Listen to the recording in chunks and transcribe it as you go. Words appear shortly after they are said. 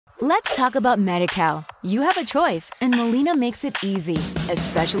Let's talk about Medi-Cal. You have a choice, and Molina makes it easy,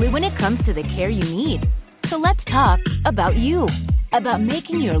 especially when it comes to the care you need. So let's talk about you, about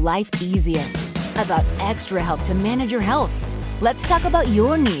making your life easier, about extra help to manage your health. Let's talk about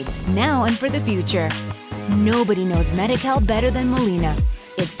your needs now and for the future. Nobody knows Medi-Cal better than Molina.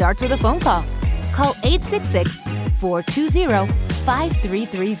 It starts with a phone call. Call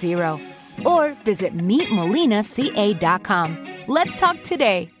 866-420-5330 or visit meetmolinaca.com. Let's talk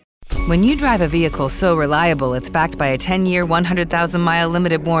today. When you drive a vehicle so reliable it's backed by a 10-year, 100,000-mile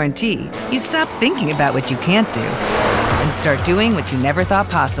limited warranty, you stop thinking about what you can't do and start doing what you never thought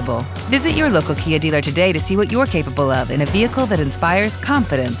possible. Visit your local Kia dealer today to see what you're capable of in a vehicle that inspires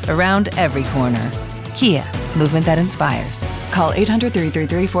confidence around every corner. Kia, movement that inspires. Call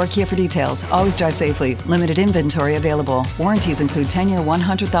 800-333-4KIA for details. Always drive safely. Limited inventory available. Warranties include 10-year,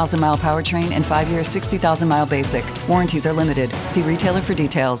 100,000-mile powertrain and 5-year, 60,000-mile basic. Warranties are limited. See retailer for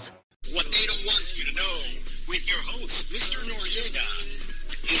details. What they don't want you to know with your host, Mr. Noriega.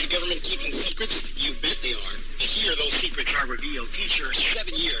 Is the government keeping secrets? You bet they are. And here those secrets are revealed. Teacher,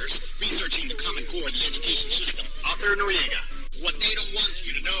 7 years researching the Common Core of the education system. Author Noriega. What they don't want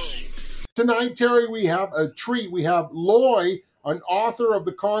you to know. Tonight, Terry, we have a treat. We have Loy, an author of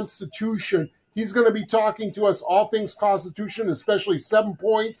the Constitution. He's going to be talking to us all things Constitution, especially 7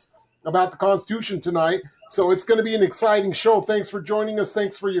 points about the Constitution tonight. So it's going to be an exciting show. Thanks for joining us.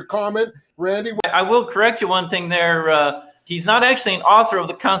 Thanks for your comment. Randy? I will correct you one thing there. He's not actually an author of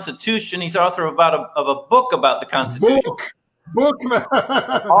the Constitution. He's author of a book about the Constitution. Book.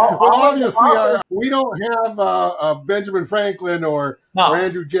 Obviously, we don't have Benjamin Franklin or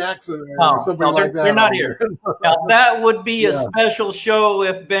Andrew Jackson or something like that. They're not here. Now, that would be a special show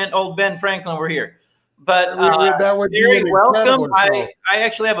if old Ben Franklin were here. But that would be very welcome. Show. I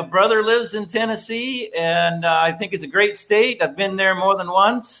actually have a brother lives in Tennessee, and I think it's a great state. I've been there more than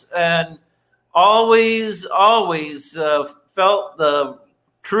once, and always felt the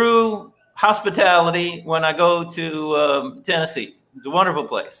true hospitality when I go to Tennessee. It's a wonderful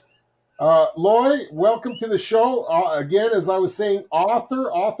place. Loy, welcome to the show. Again, as I was saying, author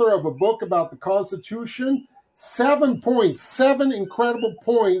of a book about the Constitution. 7 points, 7 incredible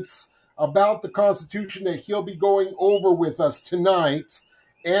points about the Constitution that he'll be going over with us tonight.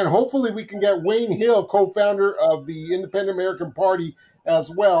 And hopefully we can get Wayne Hill, co-founder of the Independent American Party,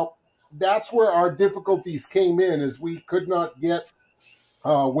 as well. That's where our difficulties came in, as we could not get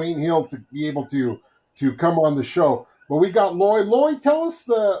Wayne Hill to be able to come on the show. But we got Loy. Loy, tell us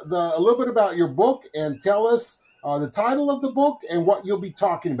a little bit about your book and tell us the title of the book and what you'll be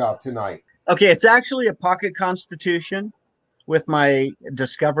talking about tonight. Okay, it's actually a pocket constitution with my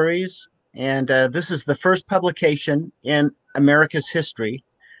discoveries. And this is the first publication in America's history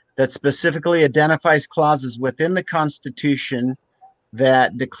that specifically identifies clauses within the Constitution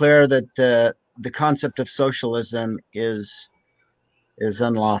that declare that the concept of socialism is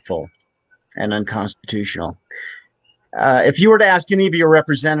unlawful and unconstitutional. If you were to ask any of your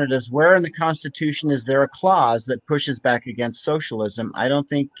representatives, where in the Constitution is there a clause that pushes back against socialism, I don't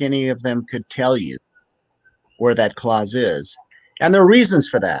think any of them could tell you where that clause is. And there are reasons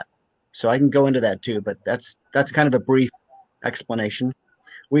for that. So I can go into that too, but that's kind of a brief explanation.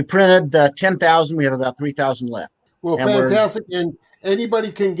 We printed 10,000. We have about 3,000 left. Well, and fantastic. And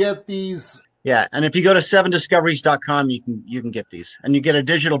anybody can get these. Yeah, and if you go to 7discoveries.com, you can get these. And you get a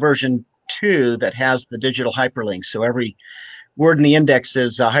digital version too that has the digital hyperlink. So every word in the index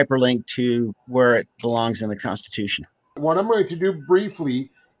is a hyperlink to where it belongs in the Constitution. What I'm going to do briefly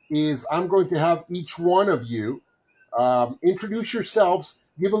is I'm going to have each one of you introduce yourselves,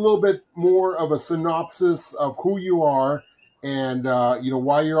 give a little bit more of a synopsis of who you are and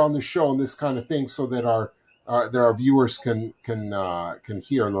why you're on the show and this kind of thing, so that our viewers can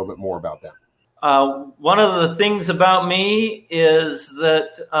hear a little bit more about that. One of the things about me is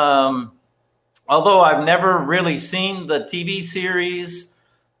that although I've never really seen the TV series,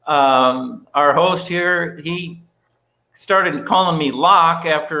 our host here, he started calling me Locke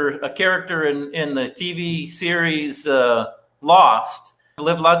after a character in the TV series Lost. I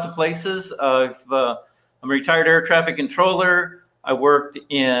lived lots of places. I'm a retired air traffic controller. I worked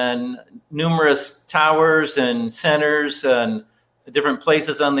in numerous towers and centers and different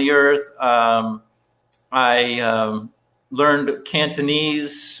places on the earth. I learned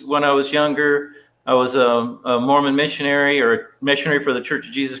Cantonese when I was younger. I was a Mormon missionary or a missionary for the Church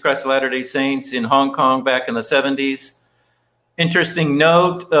of Jesus Christ of Latter-day Saints in Hong Kong back in the 70s. Interesting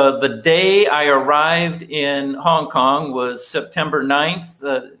note, the day I arrived in Hong Kong was September 9th,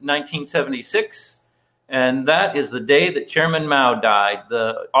 1976. And that is the day that Chairman Mao died.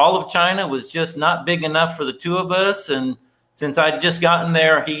 All of China was just not big enough for the two of us. And since I'd just gotten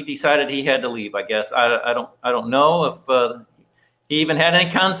there, he decided he had to leave. I guess I don't know if he even had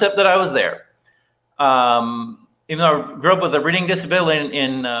any concept that I was there. Even though I grew up with a reading disability,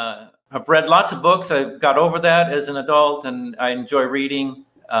 I've read lots of books. I got over that as an adult, and I enjoy reading.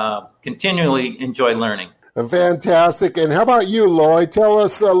 Continually enjoy learning. Fantastic. And how about you, Loy? Tell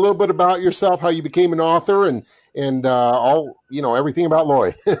us a little bit about yourself, how you became an author, and everything about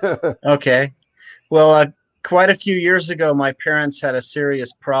Loy. Okay. Well, quite a few years ago, my parents had a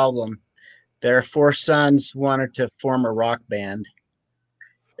serious problem. Their 4 sons wanted to form a rock band.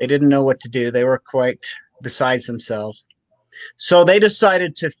 They didn't know what to do. They were quite besides themselves. So they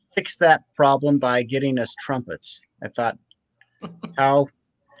decided to fix that problem by getting us trumpets. I thought, how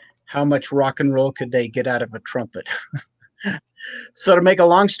much rock and roll could they get out of a trumpet? So to make a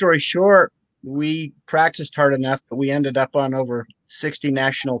long story short, we practiced hard enough, but we ended up on over 60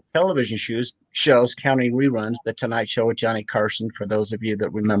 national television shows, counting reruns, The Tonight Show with Johnny Carson, for those of you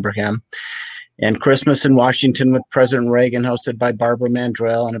that remember him, and Christmas in Washington with President Reagan, hosted by Barbara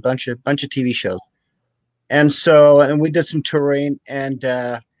Mandrell, and a bunch of TV shows. And we did some touring, and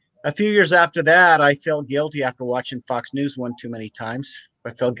a few years after that, I felt guilty after watching Fox News one too many times. I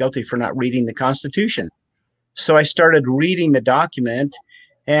felt guilty for not reading the Constitution. So I started reading the document,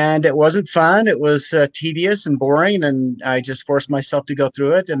 and it wasn't fun. It was tedious and boring, and I just forced myself to go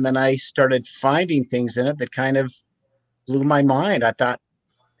through it. And then I started finding things in it that kind of blew my mind. I thought,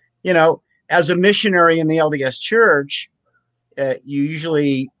 as a missionary in the LDS Church, you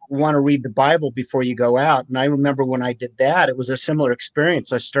usually want to read the Bible before you go out. And I remember when I did that, it was a similar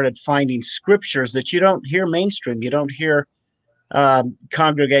experience. I started finding scriptures that you don't hear mainstream. You don't hear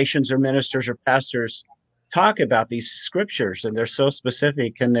congregations or ministers or pastors talk about these scriptures, and they're so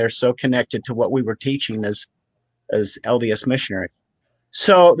specific and they're so connected to what we were teaching as LDS missionaries.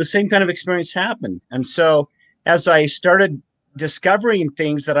 So the same kind of experience happened. And so as I started discovering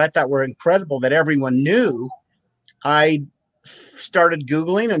things that I thought were incredible that everyone knew, I started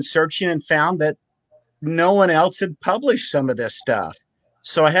Googling and searching and found that no one else had published some of this stuff.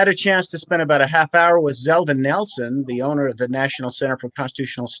 So I had a chance to spend about a half hour with Zeldin Nelson, the owner of the National Center for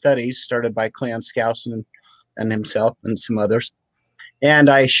Constitutional Studies, started by Cleon Skousen and himself and some others. And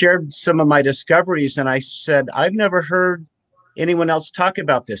I shared some of my discoveries, and I said, I've never heard anyone else talk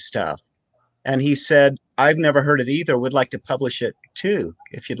about this stuff. And he said, I've never heard it either. Would like to publish it too,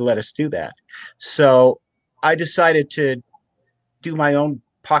 if you'd let us do that. So I decided to do my own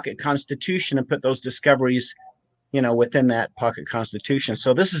pocket constitution and put those discoveries within that pocket constitution.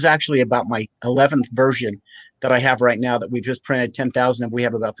 So this is actually about my 11th version that I have right now that we've just printed 10,000 of. We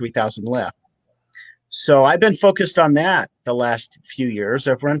have about 3,000 left. So I've been focused on that the last few years.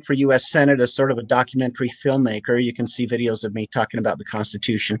 I've run for U.S. Senate as sort of a documentary filmmaker. You can see videos of me talking about the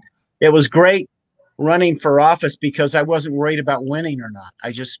Constitution. It was great running for office because I wasn't worried about winning or not.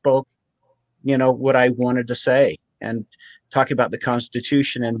 I just spoke, what I wanted to say and talk about the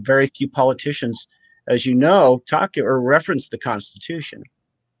Constitution, and very few politicians, as you know, talk or reference the Constitution.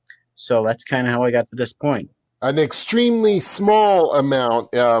 So that's kind of how I got to this point. An extremely small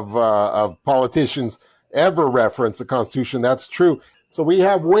amount of politicians ever reference the Constitution. That's true. So we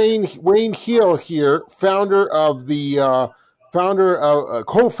have Wayne Hill here, co-founder of the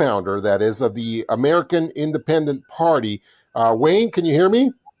American Independent Party. Wayne, can you hear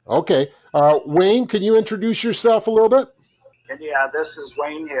me? Okay. Wayne, can you introduce yourself a little bit? Yeah, this is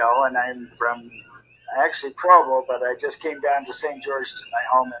Wayne Hill, and I'm from actually Provo, but I just came down to St. George to my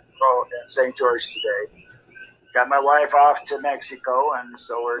home in St. George today. Got my wife off to Mexico, and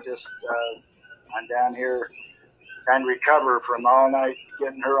so we're just I'm down here trying to recover from all night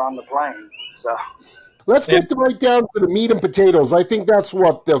getting her on the plane. So let's get right down to the meat and potatoes. I think that's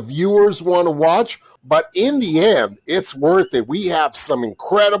what the viewers want to watch. But in the end, it's worth it. We have some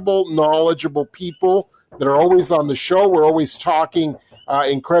incredible, knowledgeable people that are always on the show. We're always talking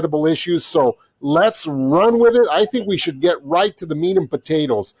incredible issues. So let's run with it. I think we should get right to the meat and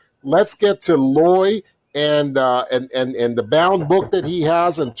potatoes. Let's get to Loy and the bound book that he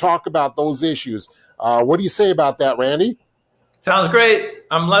has and talk about those issues. What do you say about that, Randy? Sounds great.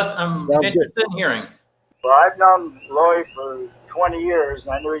 I'm interested in hearing. Well, I've known Loy for 20 years,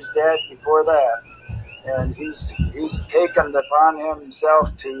 and I knew his dad before that. And he's taken it upon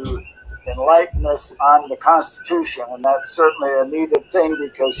himself to enlighten us on the Constitution, and that's certainly a needed thing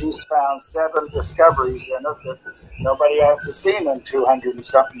because he's found 7 discoveries in it that nobody else has seen in 200 and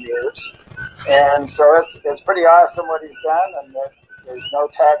something years. And so it's pretty awesome what he's done, and there's no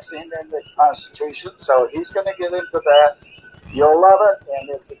taxing in the Constitution, so he's going to get into that. You'll love it, and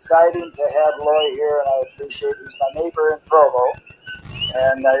it's exciting to have Loy here, and I appreciate it. He's my neighbor in Provo.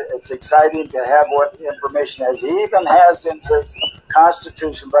 And it's exciting to have what information has. He even has in his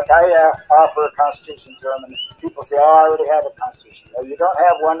Constitution, but I offer a Constitution to him, and people say, oh, I already have a Constitution. No, you don't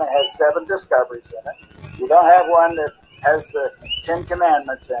have one that has 7 discoveries in it. You don't have one that has the 10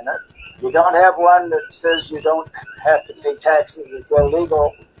 Commandments in it. You don't have one that says you don't have to pay taxes, it's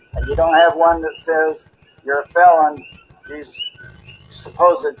illegal. And you don't have one that says you're a felon. These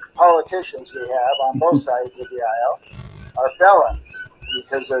supposed politicians we have on both sides of the aisle are felons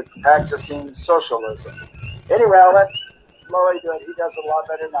because they're practicing socialism. Anyway, I'll let Loy do it. He does a lot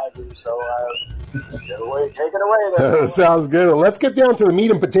better than I do. So take it away there. Sounds good. Let's get down to the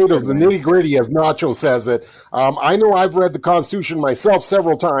meat and potatoes, the nitty gritty, as Nacho says it. I know I've read the Constitution myself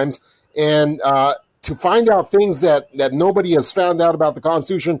several times, and to find out things that nobody has found out about the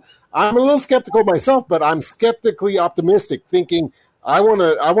Constitution, I'm a little skeptical myself, but I'm skeptically optimistic, thinking I want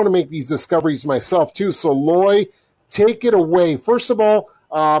to make these discoveries myself too. So Loy, take it away. First of all,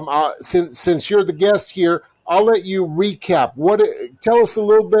 since you're the guest here, I'll let you recap. Tell us a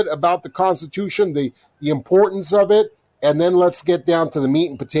little bit about the Constitution, the importance of it, and then let's get down to the meat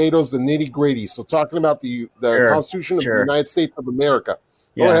and potatoes, the nitty gritty. So talking about the Constitution of the United States of America.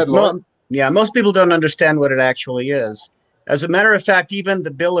 Go ahead, Loy. Yeah, most people don't understand what it actually is. As a matter of fact, even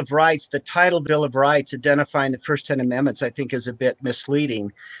the Bill of Rights, the title Bill of Rights identifying the first 10 amendments, I think is a bit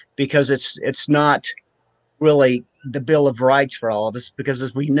misleading, because it's not really the Bill of Rights for all of us, because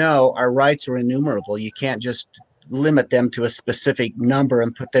as we know, our rights are innumerable. You can't just limit them to a specific number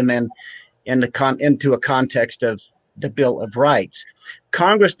and put them into a context of the Bill of Rights.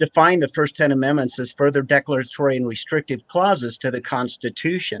 Congress defined the first 10 amendments as further declaratory and restrictive clauses to the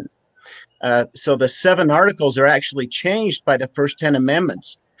Constitution. So the 7 articles are actually changed by the first 10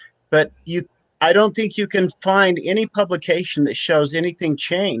 amendments. But I don't think you can find any publication that shows anything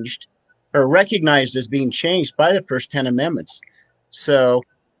changed or recognized as being changed by the first 10 amendments. So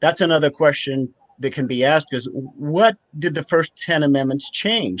that's another question that can be asked, is what did the first 10 amendments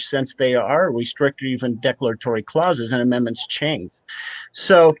change, since they are restrictive and declaratory clauses and amendments change?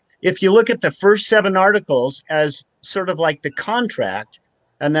 So if you look at the first 7 articles as sort of like the contract,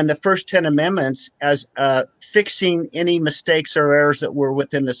 and then the first 10 amendments as fixing any mistakes or errors that were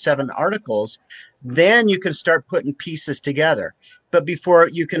within the 7 articles, then you can start putting pieces together. But before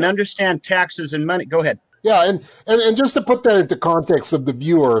you can understand taxes and money, go ahead. Yeah, and just to put that into context of the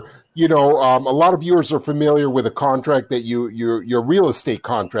viewer, a lot of viewers are familiar with a contract that your real estate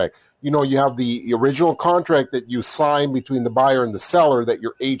contract. You have the original contract that you sign between the buyer and the seller that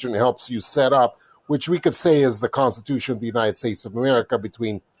your agent helps you set up, which we could say is the Constitution of the United States of America,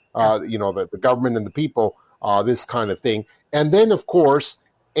 between the government and the people, this kind of thing. And then, of course,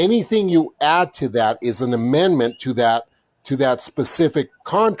 anything you add to that is an amendment to that specific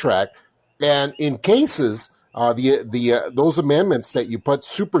contract. And in cases, those amendments that you put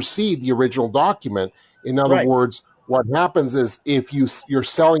supersede the original document. In other words, what happens is if you're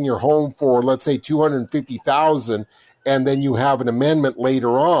selling your home for, let's say, $250,000, and then you have an amendment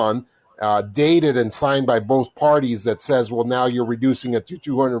later on, dated and signed by both parties, that says, well, now you're reducing it to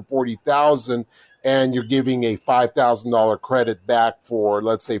 $240,000, and you're giving a $5,000 credit back for,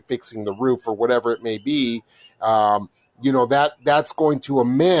 let's say, fixing the roof or whatever it may be. That's going to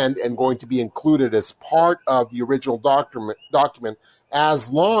amend and going to be included as part of the original document,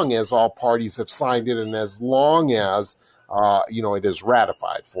 as long as all parties have signed it and as long as it is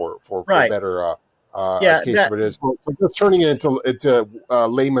ratified for better case of it is. So just turning it into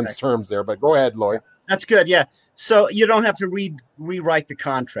layman's terms there. But go ahead, Loy. That's good. Yeah. So you don't have to rewrite the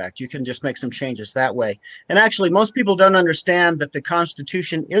contract. You can just make some changes that way. And actually, most people don't understand that the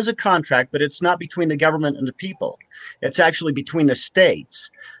Constitution is a contract, but it's not between the government and the people. It's actually between the states.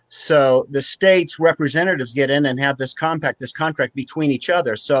 So the states' representatives get in and have this contract between each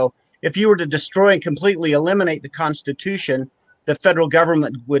other. So if you were to destroy and completely eliminate the Constitution, the federal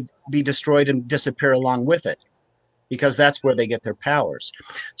government would be destroyed and disappear along with it, because that's where they get their powers.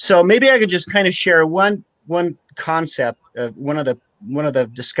 So maybe I could just kind of share one concept of one of the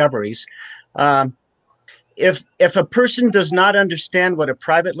discoveries. If a person does not understand what a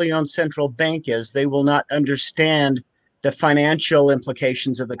privately owned central bank is, they will not understand the financial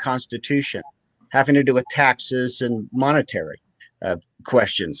implications of the Constitution, having to do with taxes and monetary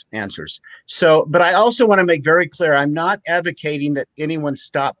answers. So, but I also want to make very clear, I'm not advocating that anyone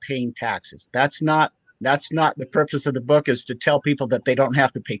stop paying taxes. That's not the purpose of the book, is to tell people that they don't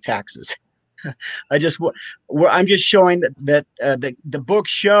have to pay taxes. I'm just showing that the book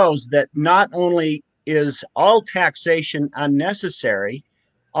shows that not only is all taxation unnecessary,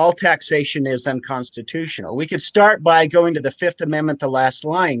 all taxation is unconstitutional. We could start by going to the Fifth Amendment, the last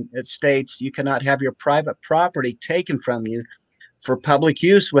line. It states you cannot have your private property taken from you for public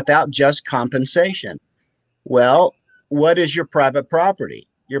use without just compensation. Well, what is your private property?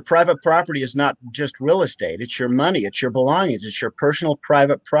 Your private property is not just real estate. It's your money. It's your belongings. It's your personal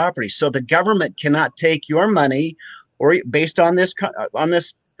private property. So the government cannot take your money, or based on this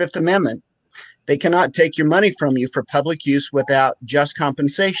Fifth Amendment, they cannot take your money from you for public use without just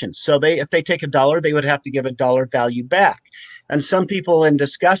compensation. So if they take $1, they would have to give $1 value back. And some people, in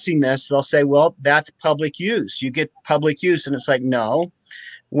discussing this, they'll say, well, that's public use. You get public use. And it's like, no.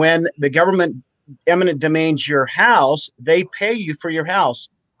 When the government eminent domains your house, they pay you for your house,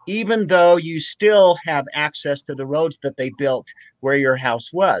 even though you still have access to the roads that they built where your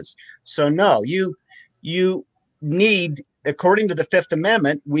house was. So no, you need, according to the Fifth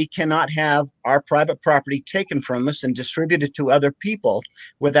Amendment, we cannot have our private property taken from us and distributed to other people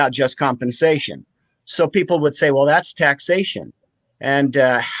without just compensation. So people would say, well, that's taxation. And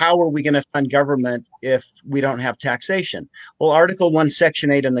how are we going to fund government if we don't have taxation? Well, Article 1,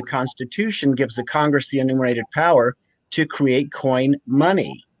 Section 8 in the Constitution gives the Congress the enumerated power to create coin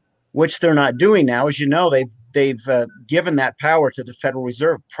money, which they're not doing now. As you know, they've given that power to the Federal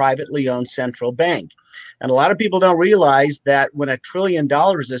Reserve, privately owned central bank. And a lot of people don't realize that when $1 trillion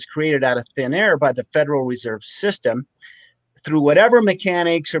is created out of thin air by the Federal Reserve System, through whatever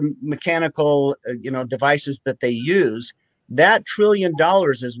mechanics or mechanical devices that they use, that $1 trillion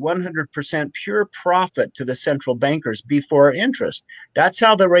is 100% pure profit to the central bankers before interest. That's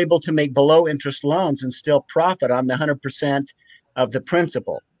how they're able to make below interest loans and still profit on the 100% of the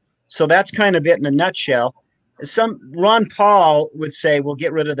principal. So that's kind of it in a nutshell. Ron Paul would say, "We'll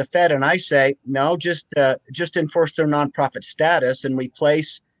get rid of the Fed," and I say, no, just enforce their nonprofit status and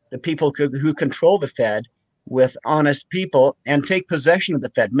replace the people who control the Fed with honest people and take possession of the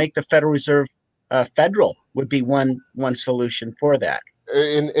Fed. Make the Federal Reserve federal would be one solution for that.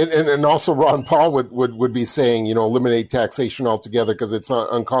 And also Ron Paul would be saying, eliminate taxation altogether because it's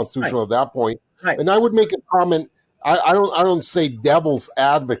unconstitutional at that point. Right. And I would make a comment. I don't say devil's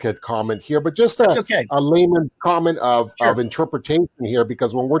advocate comment here, but just a layman's comment of interpretation here,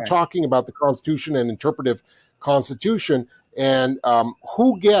 because when we're talking about the Constitution and interpretive Constitution and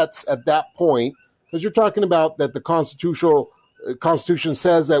who gets at that point, because you're talking about that the Constitution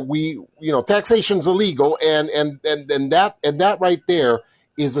says that taxation's illegal, and that right there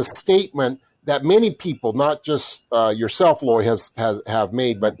is a statement that many people, not just yourself, Loy, have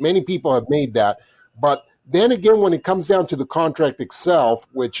made, but many people have made that. But then again, when it comes down to the contract itself,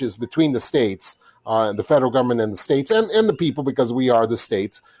 which is between the states, the federal government and the states, and the people, because we are the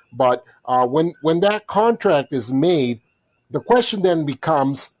states. But when that contract is made, the question then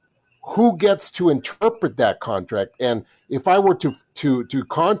becomes, who gets to interpret that contract? And if I were to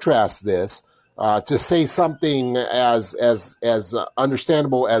contrast this, to say something as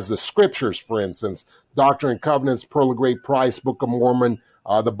understandable as the scriptures, for instance, Doctrine and Covenants, Pearl of Great Price, Book of Mormon,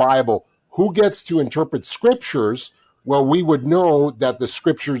 the Bible, who gets to interpret scriptures? Well, we would know that the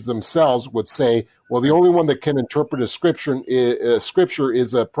scriptures themselves would say, well, the only one that can interpret a scripture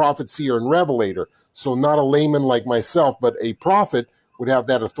is a prophet, seer, and revelator. So not a layman like myself, but a prophet would have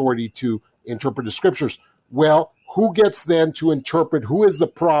that authority to interpret the scriptures. Well, who gets then to interpret? Who is the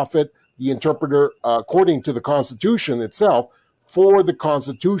prophet, the interpreter, according to the Constitution itself, for the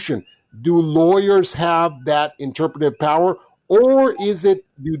Constitution? Do lawyers have that interpretive power, or is it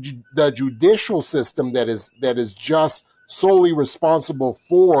the judicial system that is just solely responsible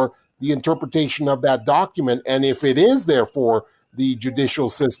for the interpretation of that document? And if it is, therefore, the judicial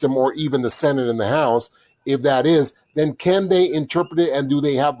system, or even the Senate and the House, if that is, then can they interpret it, and do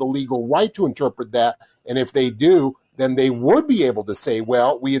they have the legal right to interpret that? And if they do, then they would be able to say,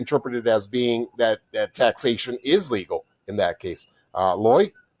 well, we interpret it as being that taxation is legal in that case.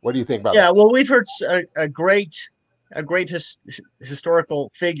 Loy, what do you think about that? Yeah, well, we've heard a great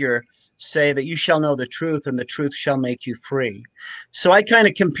historical figure say that you shall know the truth and the truth shall make you free. So I kind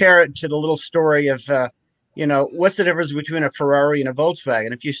of compare it to the little story of, what's the difference between a Ferrari and a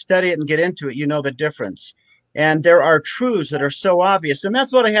Volkswagen? If you study it and get into it, you know the difference. And there are truths that are so obvious. And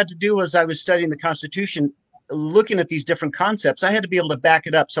that's what I had to do as I was studying the Constitution, looking at these different concepts. I had to be able to back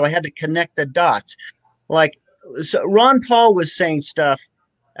it up. So I had to connect the dots. So Ron Paul was saying stuff.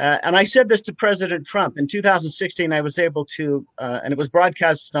 And I said this to President Trump in 2016. I was able to, and it was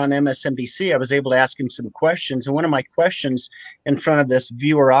broadcast on MSNBC. I was able to ask him some questions. And one of my questions in front of this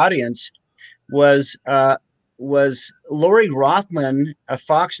viewer audience was Lori Rothman, a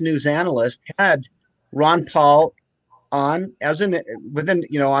Fox News analyst, had Ron Paul on on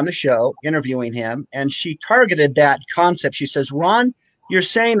the show, interviewing him, and she targeted that concept. She says, "Ron, you're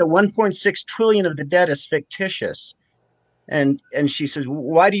saying that 1.6 trillion of the debt is fictitious." And she says,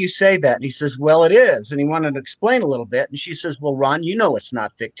 why do you say that? And he says, well, it is. And he wanted to explain a little bit. And she says, well, Ron, you know it's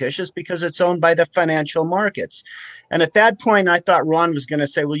not fictitious because it's owned by the financial markets. And at that point, I thought Ron was going to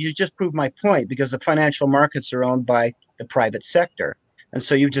say, well, you just proved my point because the financial markets are owned by the private sector. And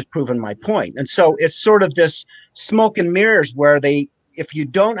so you've just proven my point. And so it's sort of this smoke and mirrors where if you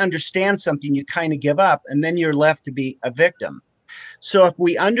don't understand something, you kind of give up and then you're left to be a victim. So if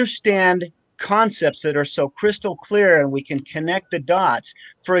we understand concepts that are so crystal clear and we can connect the dots,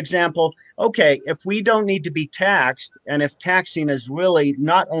 for example, okay, if we don't need to be taxed and if taxing is really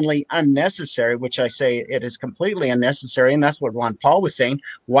not only unnecessary, which I say it is completely unnecessary, and that's what Ron Paul was saying,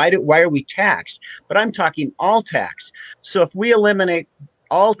 why are we taxed? But I'm talking all tax. So if we eliminate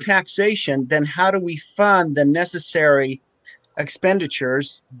all taxation, then how do we fund the necessary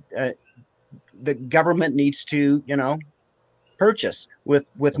expenditures the government needs to, purchase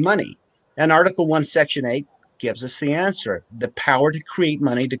with money? And Article 1, Section 8 gives us the answer. The power to create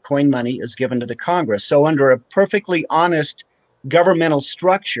money, to coin money, is given to the Congress. So under a perfectly honest governmental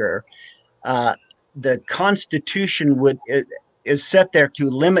structure, the Constitution is set there to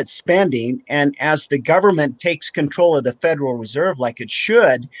limit spending. And as the government takes control of the Federal Reserve like it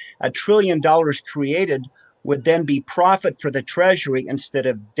should, $1 trillion created would then be profit for the Treasury instead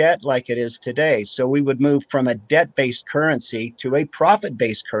of debt like it is today. So we would move from a debt-based currency to a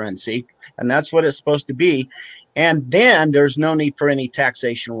profit-based currency, and that's what it's supposed to be. And then there's no need for any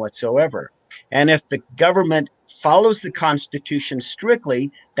taxation whatsoever. And if the government follows the Constitution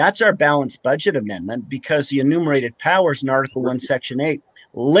strictly, that's our balanced budget amendment, because the enumerated powers in Article 1, Section 8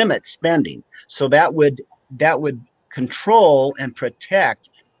 limit spending. So that would control and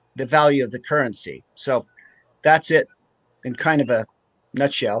protect the value of the currency. So that's it in kind of a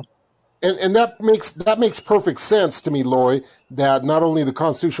nutshell. And that makes perfect sense to me, Loy, that not only the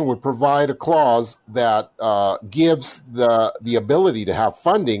Constitution would provide a clause that gives the ability to have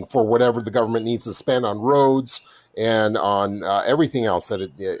funding for whatever the government needs to spend on roads and on everything else that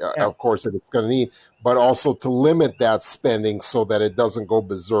of course, that it's going to need, but also to limit that spending so that it doesn't go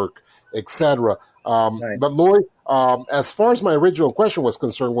berserk, etc. Right. But Loy, as far as my original question was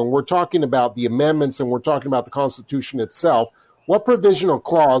concerned, when we're talking about the amendments and we're talking about the Constitution itself, what provisional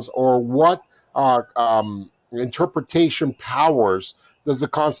clause or what interpretation powers does the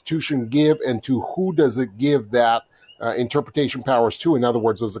Constitution give, and to who does it give that interpretation powers to? In other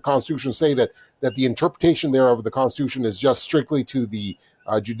words, does the Constitution say that the interpretation thereof of the Constitution is just strictly to the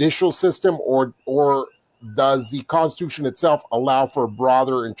judicial system, or does the Constitution itself allow for a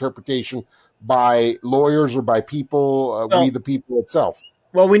broader interpretation by lawyers or by people, we the people itself?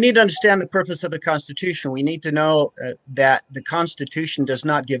 Well, we need to understand the purpose of the Constitution. We need to know that the Constitution does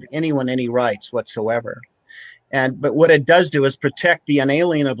not give anyone any rights whatsoever. But what it does do is protect the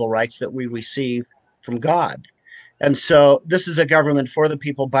unalienable rights that we receive from God. And so this is a government for the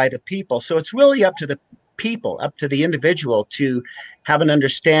people, by the people. So it's really up to the people, up to the individual to have an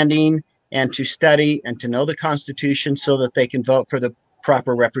understanding and to study and to know the Constitution so that they can vote for the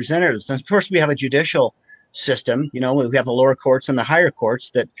proper representatives. And of course, we have a judicial system. We have the lower courts and the higher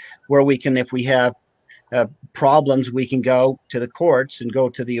courts where we can, if we have problems, we can go to the courts and go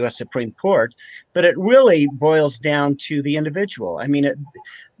to the U.S. Supreme Court. But it really boils down to the individual. I mean,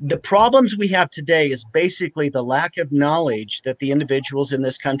 the problems we have today is basically the lack of knowledge that the individuals in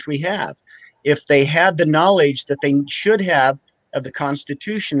this country have. If they had the knowledge that they should have of the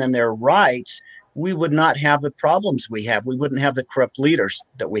Constitution and their rights, we would not have the problems we have. We wouldn't have the corrupt leaders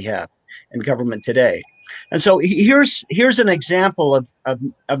that we have in government today. And so here's an example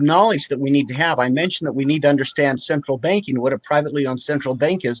of knowledge that we need to have. I mentioned that we need to understand central banking, what a privately owned central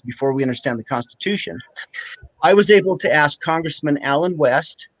bank is, before we understand the Constitution. I was able to ask Congressman Allen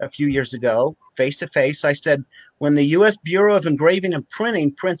West a few years ago, face to face. I said, when the U.S. Bureau of Engraving and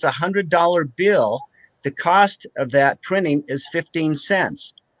Printing prints a $100 bill, the cost of that printing is 15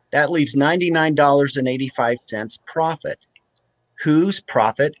 cents. That leaves $99.85 profit. Whose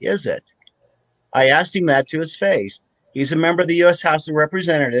profit is it? I asked him that to his face. He's a member of the U.S. House of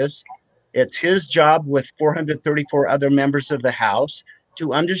Representatives. It's his job, with 434 other members of the House,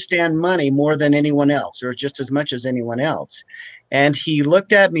 to understand money more than anyone else, or just as much as anyone else. And he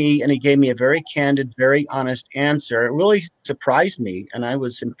looked at me and he gave me a very candid, very honest answer. It really surprised me, and I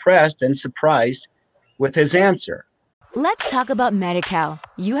was impressed and surprised with his answer. Let's talk about Medi-Cal.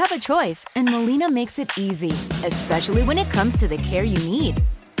 You have a choice, and Molina makes it easy, especially when it comes to the care you need.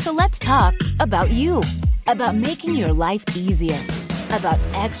 So let's talk about you, about making your life easier, about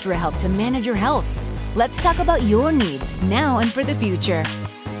extra help to manage your health. Let's talk about your needs now and for the future.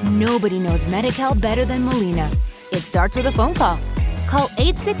 Nobody knows Medi-Cal better than Molina. It starts with a phone call. Call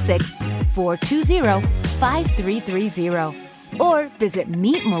 866-420-5330. or visit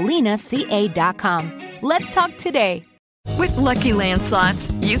meetmolinaca.com. Let's talk today. With Lucky Land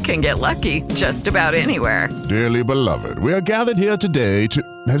Slots, you can get lucky just about anywhere. Dearly beloved, we are gathered here today to...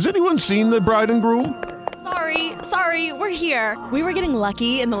 Has anyone seen the bride and groom? Sorry, we're here. We were getting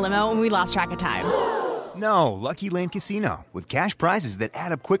lucky in the limo and we lost track of time. No, Lucky Land Casino, with cash prizes that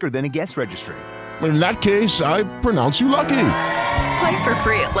add up quicker than a guest registry. In that case, I pronounce you lucky. Play for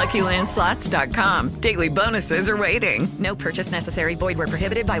free at LuckyLandSlots.com. Daily bonuses are waiting. No purchase necessary. Void where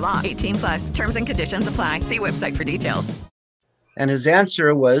prohibited by law. 18+. Terms and conditions apply. See website for details. And his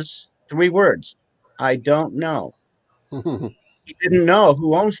answer was 3 words. I don't know. He didn't know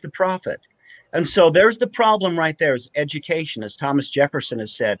who owns the profit. And so there's the problem right there is education, as Thomas Jefferson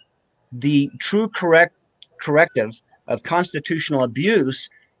has said. The true corrective of constitutional abuse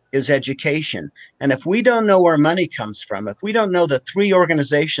is education. And if we don't know where money comes from, if we don't know the 3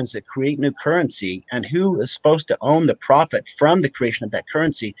 organizations that create new currency and who is supposed to own the profit from the creation of that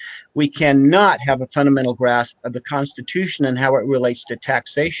currency, we cannot have a fundamental grasp of the Constitution and how it relates to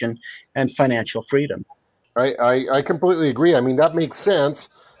taxation and financial freedom. I completely agree. I mean, that makes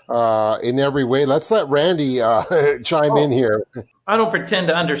sense in every way. Let's let Randy chime in here. I don't pretend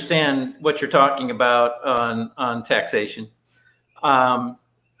to understand what you're talking about on taxation.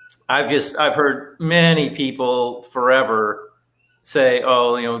 I've heard many people forever say,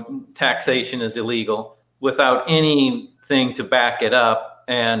 "Oh, taxation is illegal," without anything to back it up.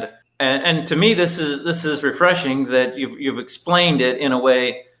 And to me, this is refreshing that you've explained it in a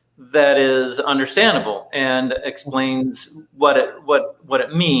way that is understandable and explains what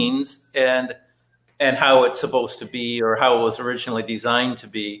it means and how it's supposed to be or how it was originally designed to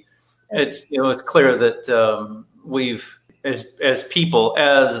be. It's clear that we've as people,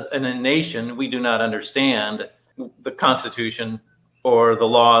 as a nation, we do not understand the Constitution or the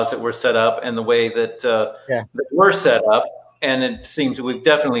laws that were set up and the way that were set up. And it seems we've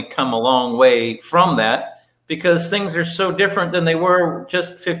definitely come a long way from that because things are so different than they were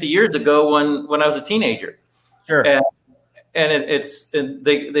just 50 years ago when I was a teenager. Sure. And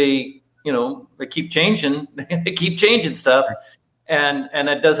they keep changing. They keep changing stuff, and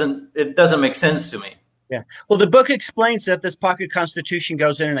it doesn't make sense to me. Yeah. Well, the book explains that. This pocket constitution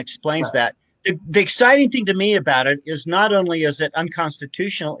goes in and explains that. The exciting thing to me about it is not only is it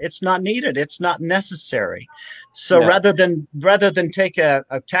unconstitutional, it's not needed. It's not necessary. So rather than take a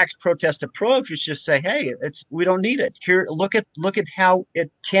tax protest approach, it's just say, hey, we don't need it. Here, look at how it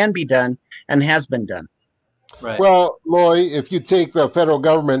can be done and has been done. Right. Well, Loy, if you take the federal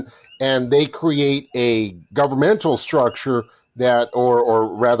government and they create a governmental structure that, or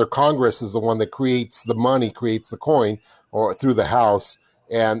rather Congress is the one that creates the money, creates the coin, or through the House,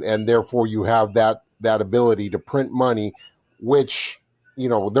 and therefore you have that ability to print money, which,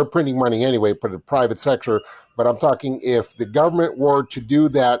 they're printing money anyway for the private sector. But I'm talking if the government were to do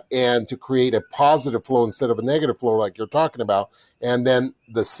that and to create a positive flow instead of a negative flow like you're talking about, and then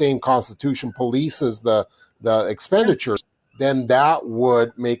the same Constitution polices the expenditures, then that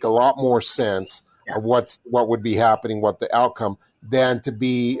would make a lot more sense of what would be happening, what the outcome, than to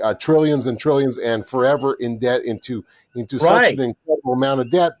be trillions and trillions and forever in debt into such an incredible amount of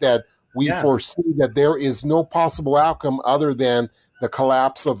debt that we foresee that there is no possible outcome other than the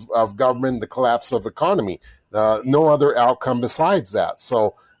collapse of government, the collapse of economy, no other outcome besides that.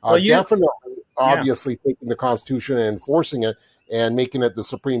 So definitely, obviously, taking the Constitution and enforcing it and making it the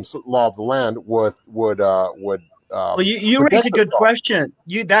supreme law of the land would well, you raised a good question.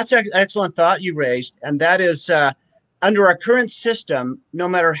 That's an excellent thought you raised, and that is under our current system, no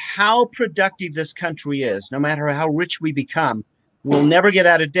matter how productive this country is, no matter how rich we become, we'll never get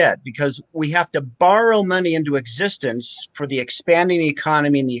out of debt because we have to borrow money into existence for the expanding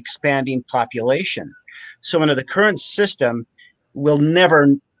economy and the expanding population. So under the current system, we'll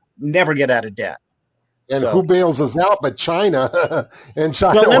never get out of debt. And who bails us out but China? And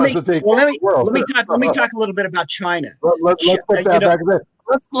China wants to take over the world. Let me talk a little bit about China. Let's put that back there.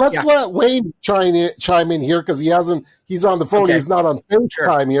 Let's let Wayne chime in here because he's on the phone. Okay. He's not on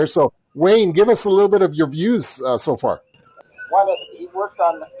FaceTime here. So Wayne, give us a little bit of your views so far. He worked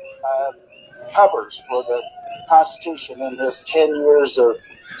on covers for the Constitution in his 10 years of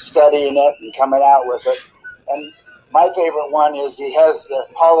studying it and coming out with it. And my favorite one is he has the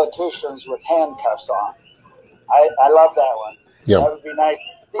politicians with handcuffs on. I love that one. Yeah. That would be nice to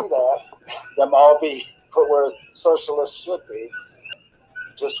see that. Them all be put where socialists should be.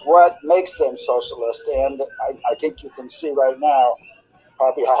 Just what makes them socialist. And I think you can see right now,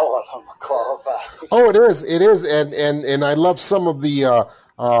 probably all of them are qualified. Oh, it is. And I love some of the,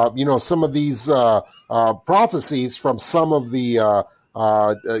 some of these prophecies from some of the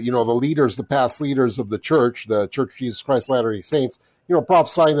the leaders, the past leaders of the Church of Jesus Christ of Latter-day Saints,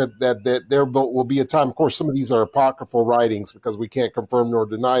 prophesying that there will be a time. Of course, some of these are apocryphal writings because we can't confirm nor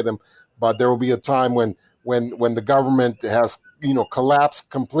deny them, but there will be a time when the government has collapsed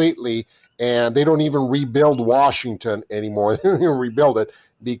completely, and they don't even rebuild Washington anymore. They don't even rebuild it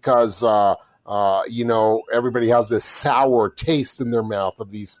because everybody has this sour taste in their mouth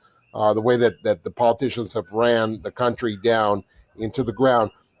of these the way that the politicians have ran the country down into the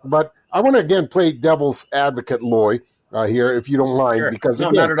ground. But I want to again play devil's advocate, Loy, here, if you don't mind, sure. because no,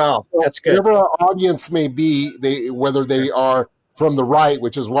 again, not at all. That's good. Whatever our audience may be, whether they are from the right,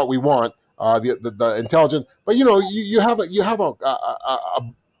 which is what we want, the intelligent, but you have a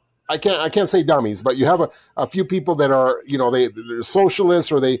I can't say dummies, but you have a few people that are they're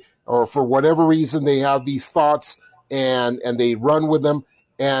socialists, or for whatever reason they have these thoughts and they run with them.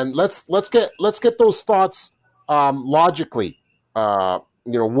 And let's get those thoughts logically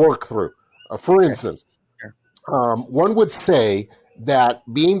work through. For instance, one would say that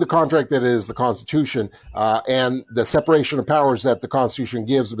being the contract that is the Constitution and the separation of powers that the Constitution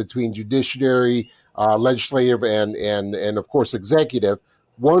gives between judiciary, legislative, and of course executive,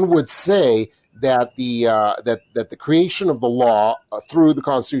 one would say that the creation of the law through the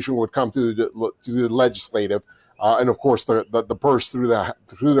Constitution would come to the legislative, and of course the purse through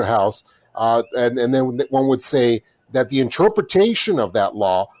the House, and then one would say that the interpretation of that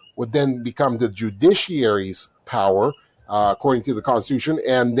law would then become the judiciary's power, according to the Constitution,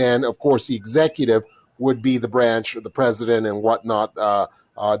 and then of course the executive would be the branch of the president and whatnot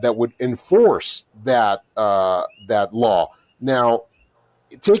that would enforce that law. Now,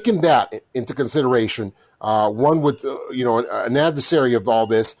 taking that into consideration, one would, an adversary of all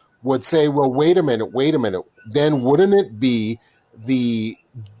this would say, well, wait a minute. Then wouldn't it be the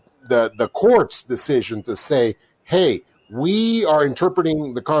court's decision to say, hey, we are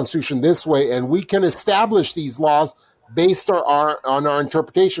interpreting the Constitution this way, and we can establish these laws based on our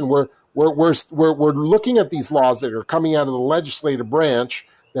interpretation. We're looking at these laws that are coming out of the legislative branch,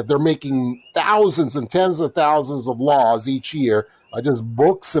 that they're making thousands and tens of thousands of laws each year, just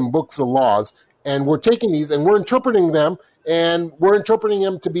books and books of laws, and we're taking these and we're interpreting them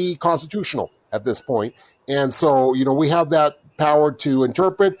to be constitutional at this point. And so, we have that power to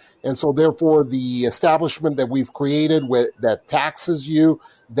interpret, and so therefore the establishment that we've created that taxes you,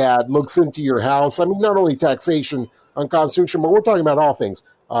 that looks into your house, I mean, not only taxation on Constitution, but we're talking about all things.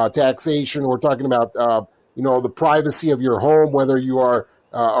 Taxation, we're talking about, the privacy of your home, whether you are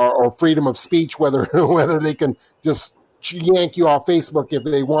or freedom of speech, whether they can just yank you off Facebook if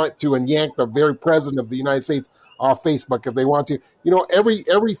they want to, and yank the very president of the United States off Facebook if they want to.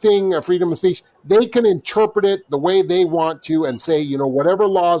 Everything, freedom of speech, they can interpret it the way they want to and say, whatever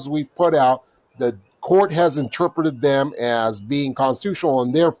laws we've put out, the court has interpreted them as being constitutional,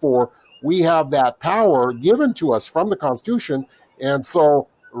 and therefore we have that power given to us from the Constitution. And so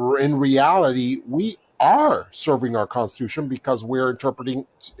in reality, we are serving our Constitution because we're interpreting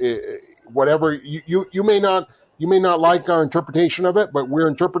whatever you may not like our interpretation of it, but we're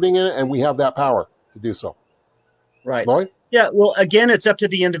interpreting it, and we have that power to do so. Right. Loy? Yeah. Well, again, it's up to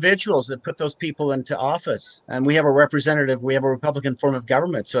the individuals that put those people into office, and we have a representative. We have a Republican form of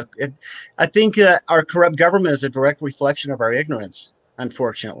government. So I think our corrupt government is a direct reflection of our ignorance,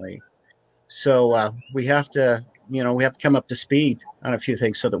 unfortunately. So we have to come up to speed on a few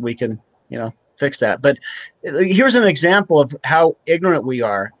things so that we can, fix that. But here's an example of how ignorant we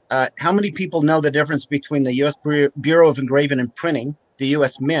are. How many people know the difference between the U.S. Bureau of Engraving and Printing, the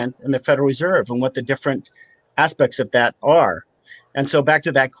U.S. Mint, and the Federal Reserve, and what the different aspects of that are? And so back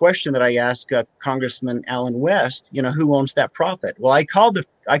to that question that I asked Congressman Alan West, who owns that profit? Well, I called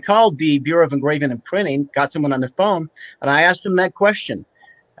the Bureau of Engraving and Printing, got someone on the phone, and I asked them that question.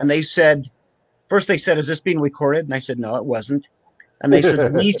 And they said, is this being recorded? And I said, no, it wasn't. And they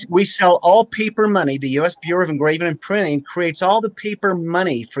said, we sell all paper money. The U.S. Bureau of Engraving and Printing creates all the paper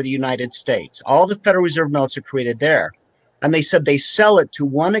money for the United States. All the Federal Reserve notes are created there. And they said they sell it to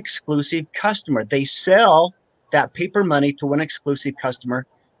one exclusive customer. They sell that paper money to one exclusive customer,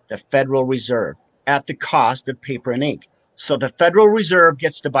 the Federal Reserve, at the cost of paper and ink. So the Federal Reserve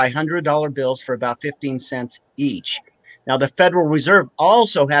gets to buy $100 bills for about 15 cents each. Now, the Federal Reserve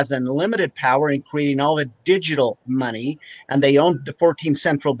also has unlimited power in creating all the digital money, and they own the 14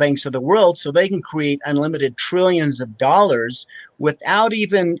 central banks of the world, so they can create unlimited trillions of dollars with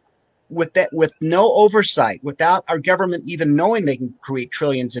no oversight, without our government even knowing they can create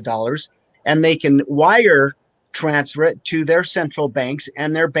trillions of dollars, and they can wire transfer it to their central banks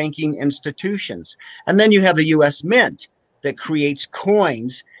and their banking institutions. And then you have the U.S. Mint that creates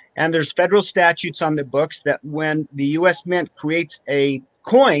coins And there's federal statutes on the books that when the U.S. Mint creates a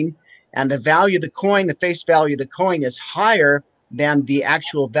coin and the value of the coin, the face value of the coin is higher than the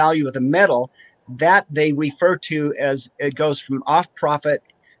actual value of the metal, that they refer to as it goes from off budget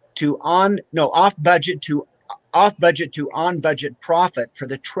to on budget profit for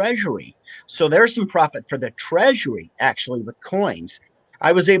the Treasury. So there's some profit for the Treasury actually with coins.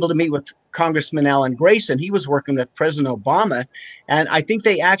 I was able to meet with Congressman Alan Grayson. He was working with President Obama, and I think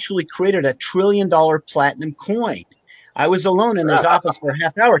they actually created $1 trillion platinum coin. I was alone in his office for a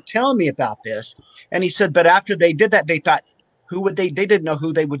half hour telling me about this, and he said, but after they did that, they thought, they didn't know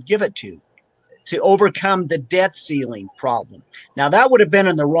who they would give it to overcome the debt ceiling problem. Now, that would have been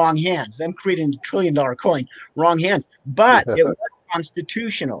in the wrong hands, them creating $1 trillion coin, wrong hands, but it was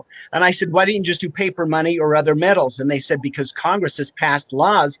constitutional. And I said, why didn't you just do paper money or other metals? And they said, because Congress has passed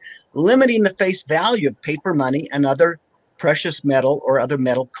laws limiting the face value of paper money and other precious metal or other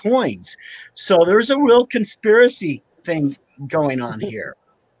metal coins. So there's a real conspiracy thing going on here.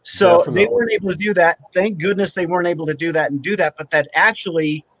 So Definitely. They weren't able to do that. Thank goodness they weren't able to do that, but that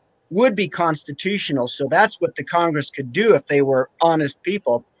actually would be constitutional. So that's what the Congress could do if they were honest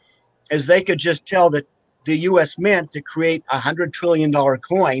people, is they could just tell the U.S. Mint to create $100 trillion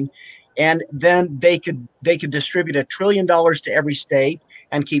coin, and then they could distribute $1 trillion to every state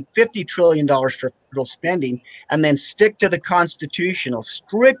and keep $50 trillion for federal spending, and then stick to the constitutional,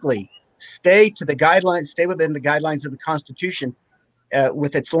 strictly stay within the guidelines of the Constitution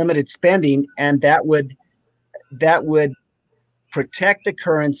with its limited spending, and that would protect the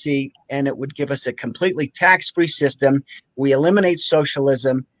currency, and it would give us a completely tax-free system. We eliminate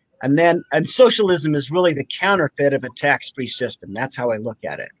socialism, and socialism is really the counterfeit of a tax-free system. That's how I look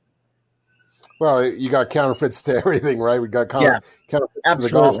at it. Well, you got counterfeits to everything, right? We got counterfeits to the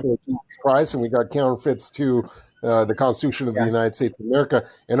gospel of Jesus Christ, and we got counterfeits to the Constitution of the United States of America.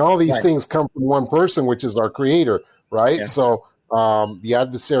 And all these things come from one person, which is our creator, right? Yeah. So the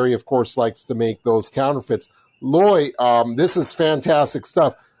adversary, of course, likes to make those counterfeits. Loy, this is fantastic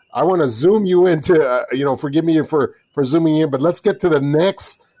stuff. I want to zoom you into, forgive me for zooming in, but let's get to the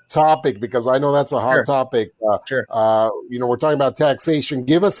next topic, because I know that's a hot topic. Sure. We're talking about taxation.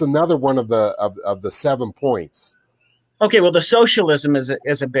 Give us another one of the 7 points. Okay, well, the socialism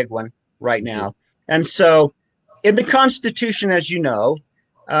is a big one right now. And so in the Constitution, as you know,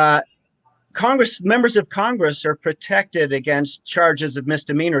 members of Congress are protected against charges of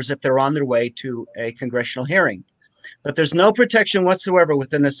misdemeanors if they're on their way to a congressional hearing. But there's no protection whatsoever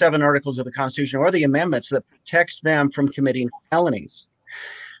within the 7 articles of the Constitution or the amendments that protects them from committing felonies.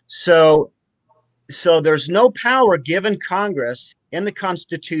 So there's no power given Congress in the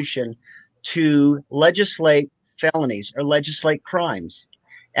Constitution to legislate felonies or legislate crimes.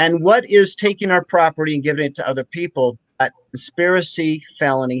 And what is taking our property and giving it to other people? Conspiracy,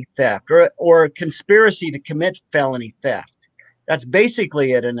 felony, theft, or conspiracy to commit felony theft. That's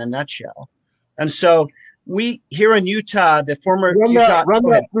basically it in a nutshell. And so we here in Utah, the former run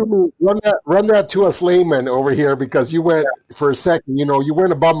that to us laymen over here, because you went for a second. You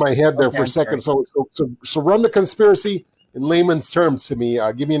went above my head there for a second. So run the conspiracy in layman's terms to me.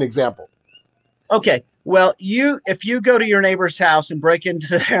 Give me an example. Okay. Well, if you go to your neighbor's house and break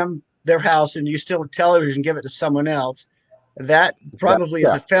into their house and you steal a television and give it to someone else, that probably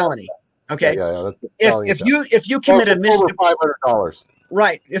is a felony. Okay. Yeah, that's a felony. If you commit a misdemeanor, over $500.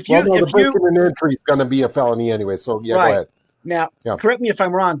 Right. The breaking and entry is going to be a felony anyway. So go ahead. Now, correct me if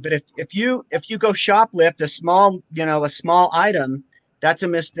I'm wrong, but if you go shoplift a small item, I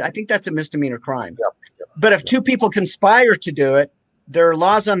think that's a misdemeanor crime. But if 2 people conspire to do it, there are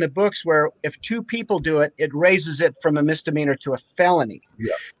laws on the books where if 2 people do it, it raises it from a misdemeanor to a felony.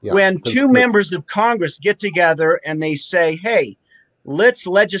 When 2 members of Congress get together and they say, hey, let's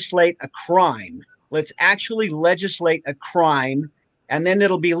legislate a crime. Let's actually legislate a crime, and then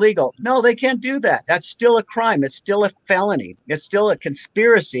it'll be legal. No, they can't do that. That's still a crime. It's still a felony. It's still a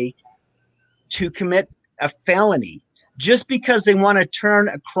conspiracy to commit a felony. Just because they want to turn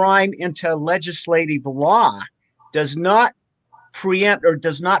a crime into legislative law does not preempt or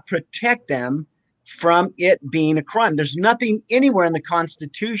does not protect them from it being a crime. There's nothing anywhere in the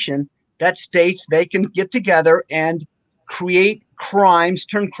Constitution that states they can get together and create crimes,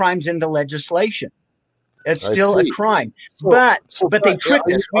 turn crimes into legislation. It's still a crime. But they trick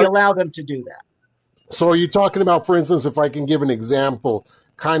us. We allow them to do that. So are you talking about, for instance, if I can give an example,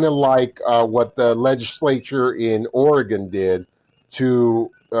 kind of like what the legislature in Oregon did to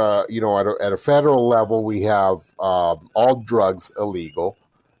at a federal level, we have all drugs illegal,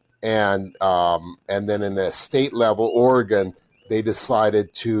 and then in a state level, Oregon, they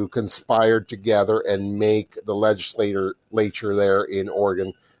decided to conspire together and make the legislature there in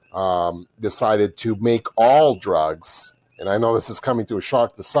Oregon decided to make all drugs, and I know this is coming to a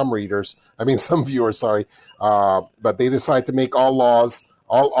shock to some viewers, sorry, but they decided to make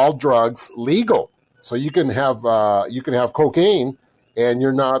all drugs legal. So you can have cocaine, and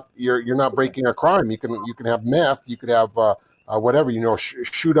you're not breaking a crime. You can have meth. You could have whatever,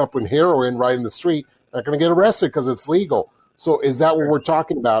 shoot up with heroin right in the street. Not going to get arrested because it's legal. So is that what we're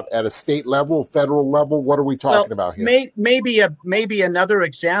talking about at a state level, federal level? What are we talking about here? Maybe another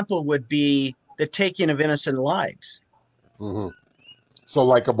example would be the taking of innocent lives. Mm-hmm. So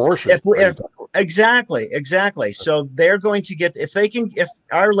like abortion. Exactly. So they're going to get, if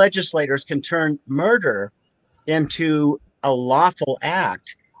our legislators can turn murder into a lawful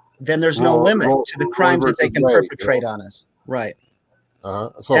act, then there's no limit to the crimes that they can perpetrate on us. Right.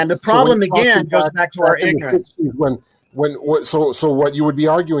 And the problem again goes back to our ignorance. So what you would be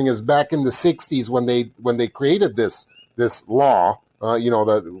arguing is back in the 60s when they created this law,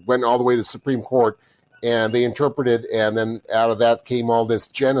 that went all the way to the Supreme Court, and they interpreted, and then out of that came all this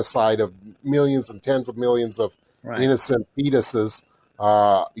genocide of millions and tens of millions of innocent fetuses.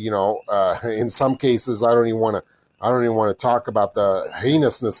 In some cases, I don't even want to talk about the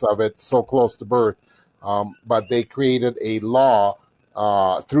heinousness of it, so close to birth. But they created a law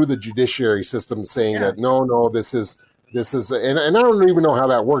through the judiciary system saying that no, this is, and I don't even know how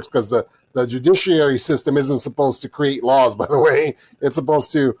that works, because the judiciary system isn't supposed to create laws, by the way. It's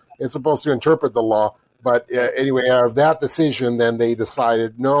supposed to interpret the law. But anyway, out of that decision, then they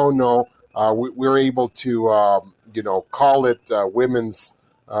decided, no, we're able to, call it women's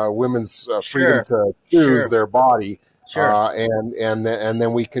freedom to choose their body. And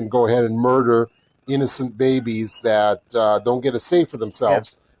then we can go ahead and murder innocent babies that don't get a say for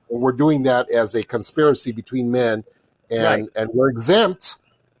themselves. Yeah. And we're doing that as a conspiracy between men, and we're exempt.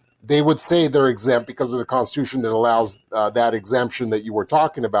 They would say they're exempt because of the Constitution that allows that exemption that you were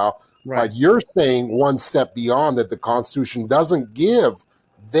talking about. Right. But you're saying one step beyond that, the Constitution doesn't give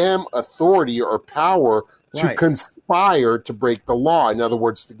them authority or power to conspire to break the law. In other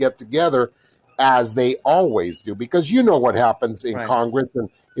words, to get together as they always do, because you know what happens in Congress. And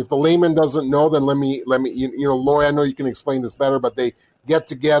if the layman doesn't know, then let me, Loy, I know you can explain this better, but they get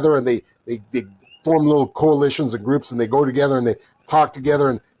together and they form little coalitions and groups, and they go together and they talk together,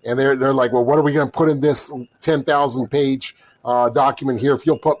 and they're like, well, what are we going to put in this 10,000 page document here? If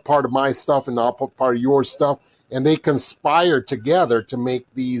you'll put part of my stuff and I'll put part of your stuff, and they conspire together to make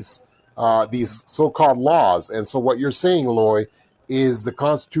these so-called laws. And so what you're saying, Loy, is the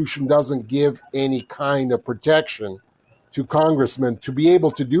Constitution doesn't give any kind of protection to congressmen to be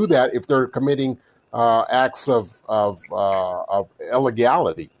able to do that if they're committing acts of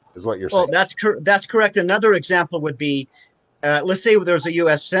illegality, is what you're saying. Well, that's correct. Another example would be, let's say there's a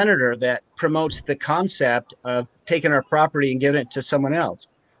U.S. senator that promotes the concept of taking our property and giving it to someone else.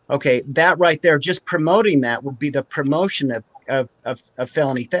 Okay, that right there, just promoting that would be the promotion of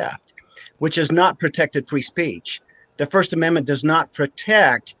felony theft, which is not protected free speech. The First Amendment does not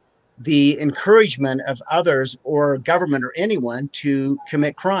protect the encouragement of others or government or anyone to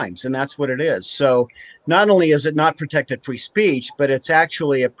commit crimes, and that's what it is. So not only is it not protected free speech, but it's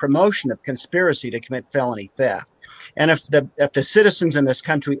actually a promotion of conspiracy to commit felony theft. And if the citizens in this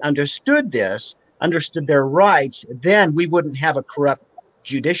country understood their rights, then we wouldn't have a corrupt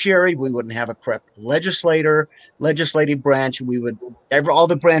judiciary, we wouldn't have a corrupt legislative branch. All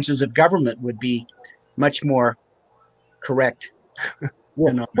the branches of government would be much more correct.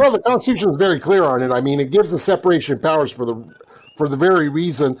 Well, the Constitution is very clear on it. I mean, it gives the separation of powers for the very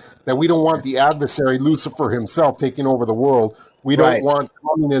reason that we don't want the adversary, Lucifer himself, taking over the world. We don't want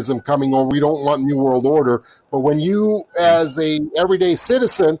communism coming over. We don't want New World Order. But when you, as a everyday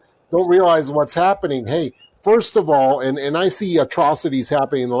citizen, don't realize what's happening, hey, first of all, and I see atrocities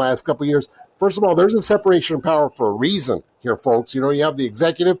happening in the last couple of years. First of all, there's a separation of power for a reason here, folks. You have the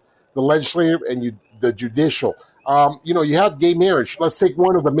executive, the legislative, and the judicial. You have gay marriage. Let's take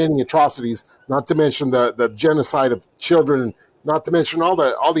one of the many atrocities, not to mention the genocide of children, not to mention all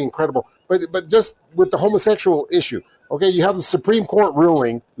the incredible, but just with the homosexual issue. Okay, you have the Supreme Court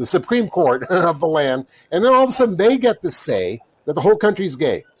ruling, the Supreme Court of the land, and then all of a sudden they get to say that the whole country's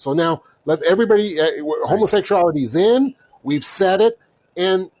gay. So now let everybody, homosexuality's in, we've said it,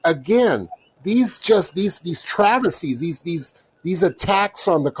 and again, these travesties, these attacks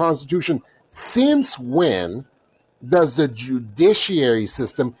on the Constitution. Since when does the judiciary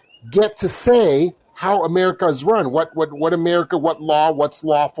system get to say how America is run? What America, what law, what's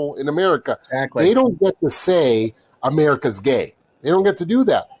lawful in America? Exactly. They don't get to say America's gay. They don't get to do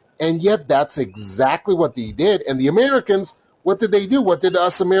that. And yet that's exactly what they did. And the Americans what did they do? What did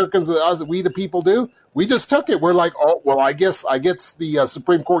us Americans, we the people do? We just took it. We're like, oh, well, I guess the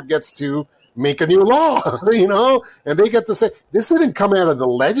Supreme Court gets to make a new law, and they get to say, this didn't come out of the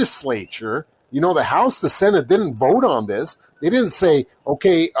legislature. The House, the Senate didn't vote on this. They didn't say,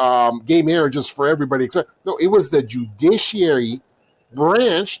 okay, gay marriage is for everybody. No, it was the judiciary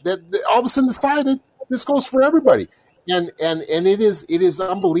branch that all of a sudden decided this goes for everybody. And it is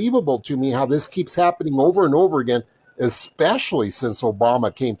unbelievable to me how this keeps happening over and over again, especially since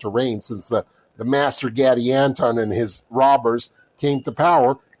Obama came to reign, since the master Gaddy Anton and his robbers came to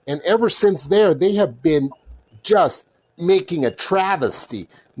power. And ever since there, they have been just making a travesty,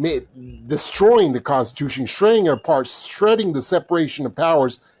 destroying the Constitution, shredding it apart, shredding the separation of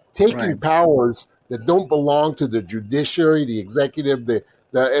powers, taking powers that don't belong to the judiciary, the executive,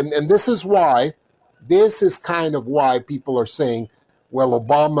 and this is kind of why people are saying, well,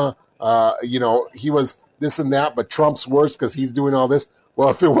 Obama, he was this and that, but Trump's worse because he's doing all this. Well,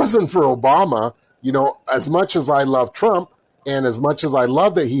 if it wasn't for Obama, as much as I love Trump and as much as I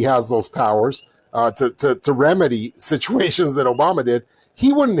love that he has those powers to remedy situations that Obama did,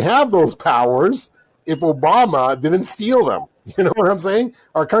 he wouldn't have those powers if Obama didn't steal them. You know what I'm saying?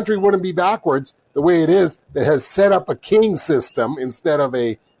 Our country wouldn't be backwards the way it is, that has set up a king system instead of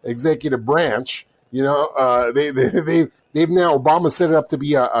a executive branch. They've now, Obama set it up to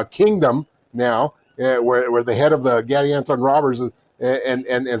be a kingdom now, where the head of the Gaddy Anton robbers is,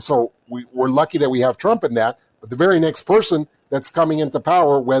 and so we're lucky that we have Trump in that. But the very next person that's coming into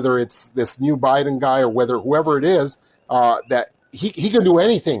power, whether it's this new Biden guy or whether whoever it is, that he can do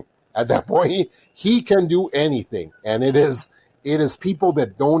anything at that point. He can do anything, and it is people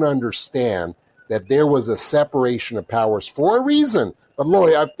that don't understand that there was a separation of powers for a reason. But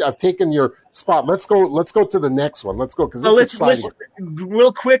Loy, I've taken your spot. Let's go to the next one. Let's go, because this is exciting.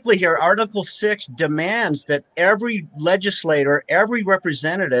 Real quickly here, Article 6 demands that every legislator, every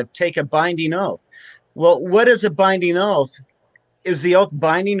representative take a binding oath. Well, what is a binding oath? Is the oath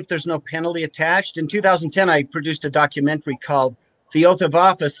binding if there's no penalty attached? In 2010, I produced a documentary called The Oath of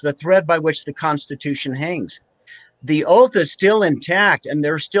Office, the thread by which the Constitution hangs. The oath is still intact and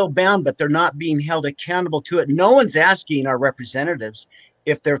they're still bound, but they're not being held accountable to it. No one's asking our representatives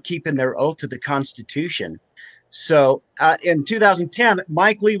if they're keeping their oath to the Constitution. So in 2010,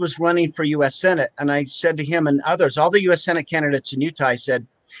 Mike Lee was running for U.S. Senate, and I said to him and others, all the U.S. Senate candidates in Utah, I said,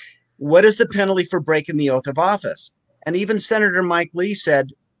 what is the penalty for breaking the oath of office? And even Senator Mike Lee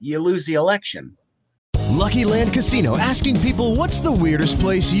said, you lose the election. Lucky Land Casino, asking people, what's the weirdest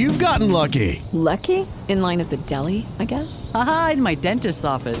place you've gotten lucky? Lucky? In line at the deli, I guess? Aha, in my dentist's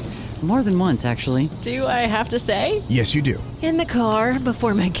office. More than once, actually. Do I have to say? Yes, you do. In the car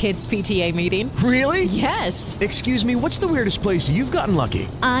before my kids' PTA meeting. Really? Yes. Excuse me, what's the weirdest place you've gotten lucky?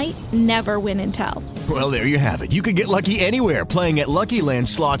 I never win and tell. Well, there you have it. You can get lucky anywhere, playing at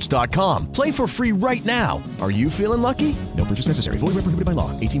LuckyLandSlots.com. Play for free right now. Are you feeling lucky? No purchase necessary. Void where prohibited by law.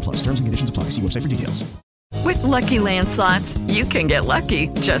 18+. Terms and conditions apply. See website for details. With Lucky Land Slots, you can get lucky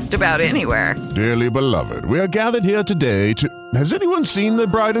just about anywhere. Dearly beloved, we are gathered here today to... Has anyone seen the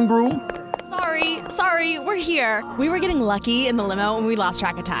bride and groom? Sorry, we're here. We were getting lucky in the limo and we lost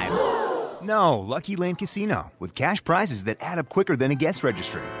track of time. No, Lucky Land Casino, with cash prizes that add up quicker than a guest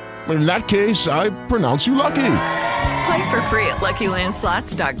registry. In that case, I pronounce you lucky. Play for free at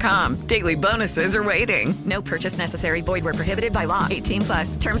LuckyLandSlots.com. Daily bonuses are waiting. No purchase necessary. Void where prohibited by law.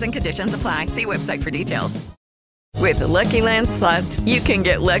 18+. Terms and conditions apply. See website for details. With Lucky Land Slots, you can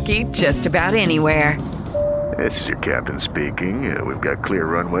get lucky just about anywhere. This is your captain speaking. We've got clear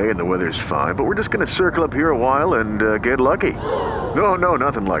runway and the weather's fine, but we're just going to circle up here a while and get lucky. No,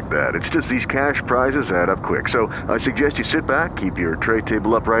 nothing like that. It's just these cash prizes add up quick. So I suggest you sit back, keep your tray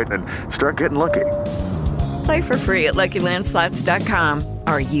table upright, and start getting lucky. Play for free at LuckyLandSlots.com.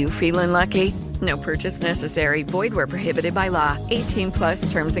 Are you feeling lucky? No purchase necessary. Void where prohibited by law.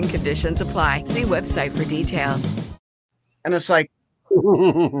 18+ terms and conditions apply. See website for details. And it's like,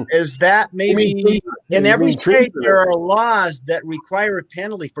 is that maybe in every state there are laws that require a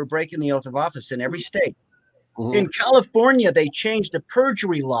penalty for breaking the oath of office in every state. Mm-hmm. In California, they changed the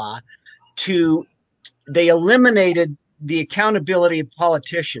perjury law they eliminated the accountability of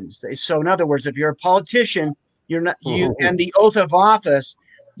politicians. So in other words, if you're a politician, you're not and the oath of office,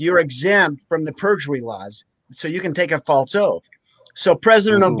 you're exempt from the perjury laws. So you can take a false oath. So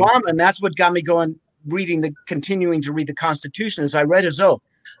President Obama, and that's what got me going, continuing to read the Constitution, as I read his oath.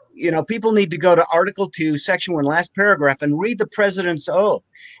 People need to go to Article 2, Section 1, last paragraph, and read the president's oath.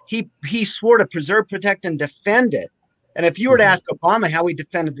 He swore to preserve, protect, and defend it. And if you were to ask Obama how he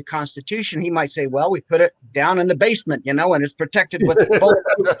defended the Constitution, he might say, well, we put it down in the basement, and it's protected with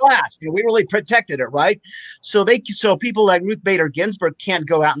bulletproof glass. We really protected it, right? So people like Ruth Bader Ginsburg can't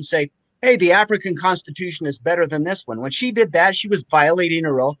go out and say, hey, the African Constitution is better than this one. When she did that, she was violating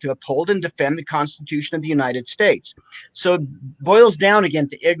her oath to uphold and defend the Constitution of the United States. So it boils down again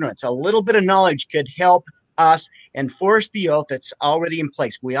to ignorance. A little bit of knowledge could help us enforce the oath that's already in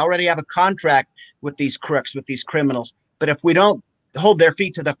place. We already have a contract with these crooks, with these criminals. But if we don't hold their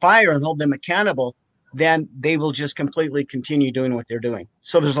feet to the fire and hold them accountable, then they will just completely continue doing what they're doing.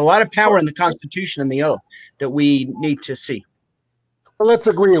 So there's a lot of power in the Constitution and the oath that we need to see. Well, let's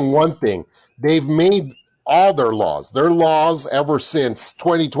agree on one thing. They've made all their laws ever since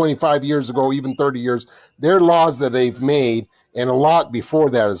 20, 25 years ago, even 30 years, their laws that they've made, and a lot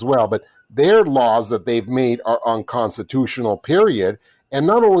before that as well, but their laws that they've made are unconstitutional, period. And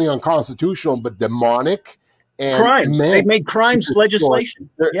not only unconstitutional, but demonic. And crimes. They've made crimes legislation.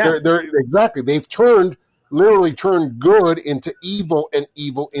 They're exactly. They've literally turned good into evil and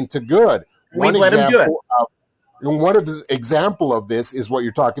evil into good. We let them do it. And one example of this is what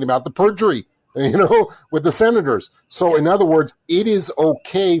you're talking about, the perjury, with the senators. So in other words, it is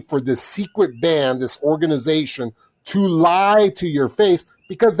okay for this secret band, this organization, to lie to your face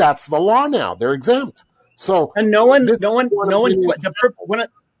because that's the law now. They're exempt. So one of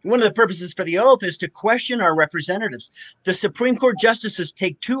the purposes for the oath is to question our representatives. The Supreme Court justices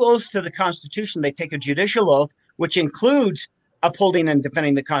take 2 oaths to the Constitution. They take a judicial oath, which includes upholding and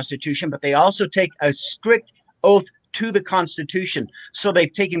defending the Constitution, but they also take a strict oath to the Constitution. So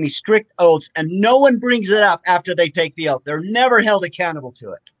they've taken these strict oaths, and no one brings it up after they take the oath. They're never held accountable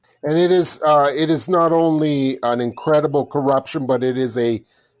to it. And it is not only an incredible corruption, but it is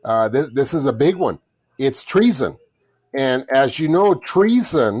this is a big one. It's treason. And as you know,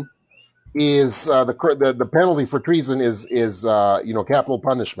 treason is the penalty for treason is capital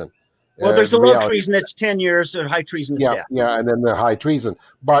punishment. Well, there's a low treason, it's 10 years, or high treason is death. Yeah, and then the high treason.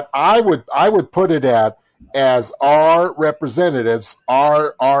 But I would put it as our representatives,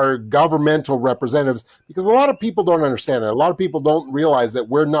 our governmental representatives, because a lot of people don't understand it. A lot of people don't realize that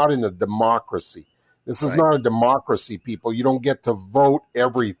we're not in a democracy. This is not a democracy, people. You don't get to vote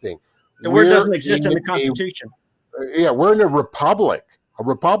everything. The word doesn't exist in the Constitution. We're in a republic.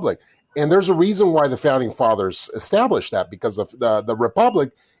 And there's a reason why the founding fathers established that, because of the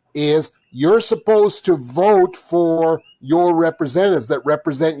republic is you're supposed to vote for your representatives that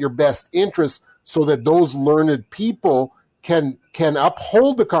represent your best interests so that those learned people can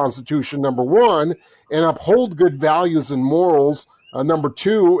uphold the Constitution, number one, and uphold good values and morals, number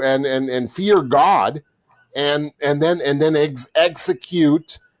two, and fear God, and then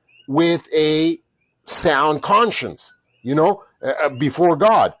execute with a sound conscience, before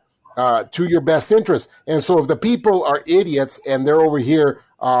God, to your best interest. And so if the people are idiots and they're over here,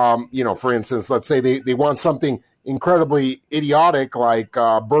 for instance, let's say they want something incredibly idiotic like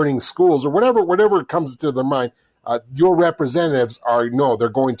burning schools or whatever comes to their mind, your representatives they're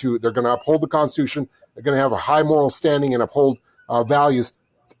going to uphold the Constitution. They're going to have a high moral standing and uphold values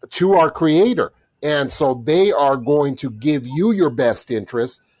to our Creator. And so they are going to give you your best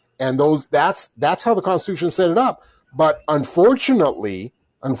interests. And that's how the Constitution set it up. But unfortunately,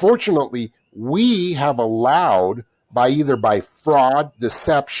 we have allowed, either by fraud,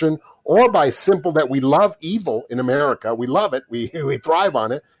 deception, or by simple that we love evil in America. We love it. We thrive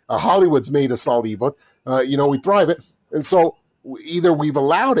on it. Hollywood's made us all evil. We thrive it. And so either we've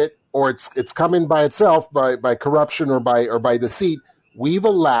allowed it, or it's come in by itself by corruption or by deceit. We've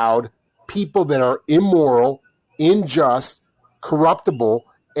allowed people that are immoral, unjust, corruptible,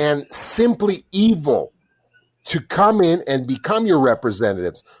 and simply evil to come in and become your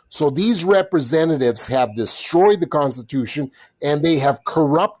representatives. So these representatives have destroyed the Constitution, and they have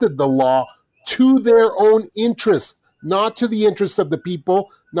corrupted the law to their own interests, not to the interests of the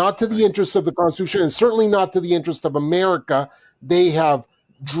people, not to the interests of the Constitution, and certainly not to the interest of America. They have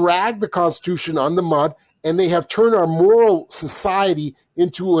dragged the Constitution on the mud, and they have turned our moral society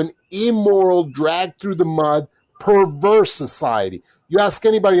into an immoral, dragged through the mud, perverse society. You ask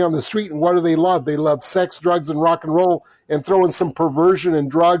anybody on the street, and what do they love? They love sex, drugs, and rock and roll, and throw in some perversion and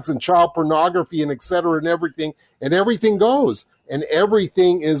drugs and child pornography and et cetera and everything goes. And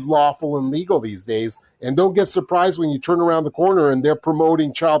everything is lawful and legal these days. And don't get surprised when you turn around the corner and they're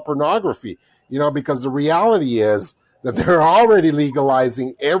promoting child pornography, because the reality is that they're already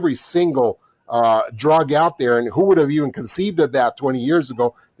legalizing every single drug out there. And who would have even conceived of that 20 years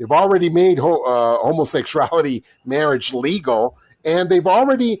ago? They've already made homosexuality, marriage legal. And they've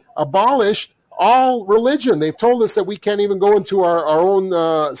already abolished all religion. They've told us that we can't even go into our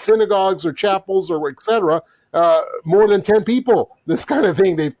own synagogues or chapels or et cetera more than 10 people. This kind of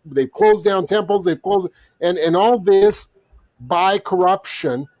thing. They've closed down temples. They've closed, and all this by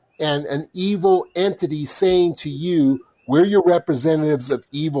corruption and an evil entity saying to you, we're your representatives of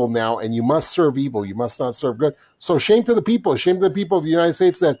evil now, and you must serve evil. You must not serve good. So shame to the people. Shame to the people of the United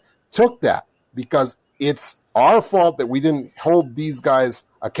States that took that, because it's our fault that we didn't hold these guys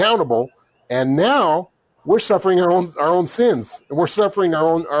accountable. And now we're suffering our own sins, and we're suffering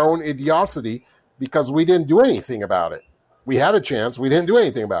our own idiocy because we didn't do anything about it. We had a chance. We didn't do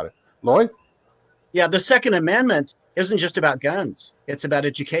anything about it. Loy? Yeah, the Second Amendment isn't just about guns. It's about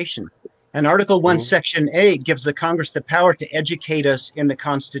education. And Article 1, Section 8 gives the Congress the power to educate us in the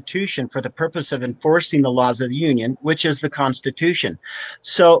Constitution for the purpose of enforcing the laws of the Union, which is the Constitution.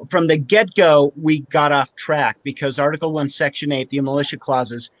 So from the get-go, we got off track because Article 1, Section 8, the militia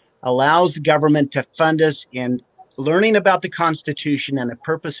clauses, allows the government to fund us in learning about the Constitution, and the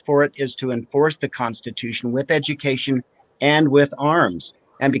purpose for it is to enforce the Constitution with education and with arms.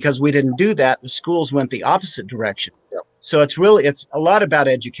 And because we didn't do that, the schools went the opposite direction. Yep. So it's a lot about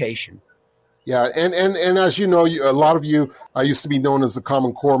education. Yeah, and as you know, a lot of you, I used to be known as the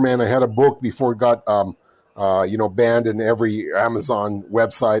Common Core man. I had a book before it got, banned in every Amazon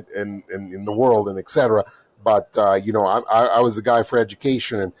website in the world and et cetera. But, I was a guy for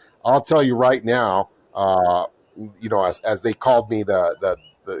education. And I'll tell you right now, as they called me the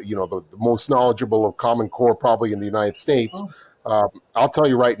most knowledgeable of Common Core probably in the United States, I'll tell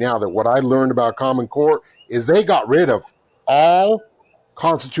you right now that what I learned about Common Core is they got rid of all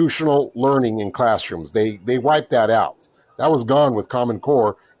constitutional learning in classrooms. They wiped that out. That was gone with Common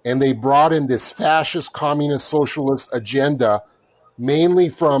Core, and they brought in this fascist, communist, socialist agenda, mainly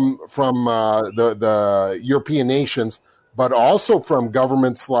from the European nations, but also from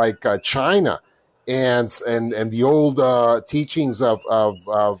governments like China and the old teachings of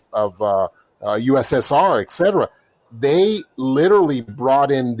USSR, etc. They literally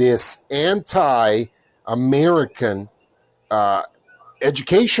brought in this anti-American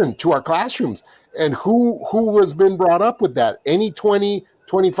education to our classrooms. And who has been brought up with that? Any 20,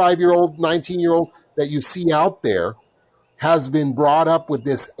 25-year-old, 19-year-old that you see out there has been brought up with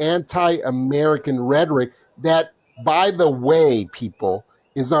this anti-American rhetoric that, by the way, people,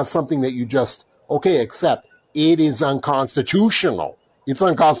 is not something that you just, accept. It is unconstitutional. It's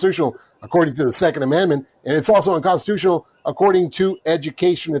unconstitutional according to the Second Amendment, and it's also unconstitutional according to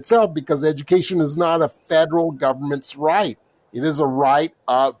education itself, because education is not a federal government's right. It is a right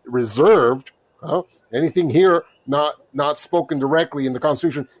reserved. Anything here not spoken directly in the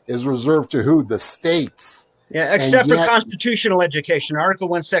Constitution is reserved to who? The states. Yeah, except for constitutional education. Article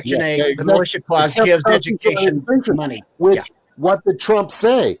 1, Section 8, the militia clause gives education money. What did Trump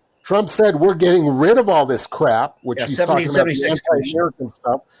say? Trump said we're getting rid of all this crap, which he's talking about the anti-American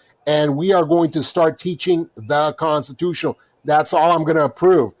stuff, and we are going to start teaching the Constitution. That's all I'm going to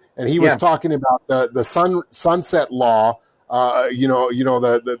approve. And he was talking about the sunset law.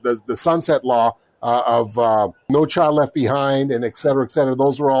 The sunset law of No Child Left Behind and et cetera, et cetera.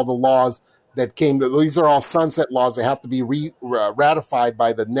 Those were all the laws that came. These are all sunset laws. They have to be ratified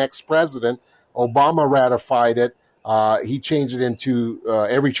by the next president. Obama ratified it. He changed it into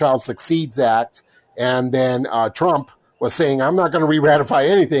Every Child Succeeds Act. And then Trump was saying, I'm not going to re-ratify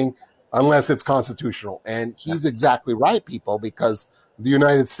anything unless it's constitutional. And he's exactly right, people, because the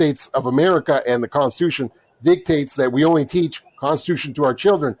United States of America and the Constitution dictates that we only teach Constitution to our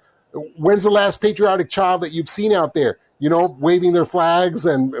children. When's the last patriotic child that you've seen out there, waving their flags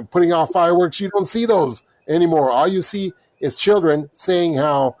and putting off fireworks? You don't see those anymore. All you see is children saying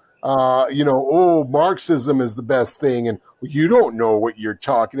how, Marxism is the best thing, and you don't know what you're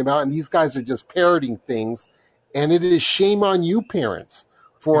talking about. And these guys are just parroting things. And it is shame on you, parents,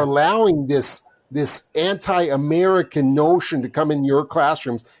 for allowing this anti-American notion to come in your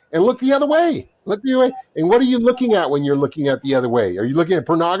classrooms. And look the other way. Look the other way. And what are you looking at when you're looking at the other way? Are you looking at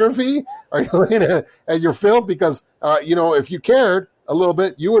pornography? Are you looking at your filth? Because, if you cared a little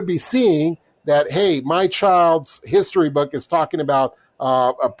bit, you would be seeing that, hey, my child's history book is talking about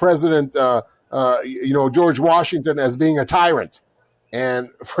a president, George Washington as being a tyrant. And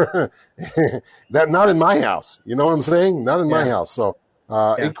for that, not in my house. You know what I'm saying? Not in my house. So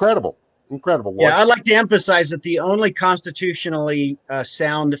incredible. Incredible. Yeah, I'd like to emphasize that the only constitutionally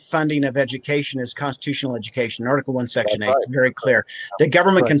sound funding of education is constitutional education. Article 1, Section 8, very clear. The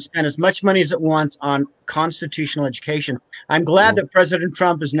government can spend as much money as it wants on constitutional education. I'm glad that President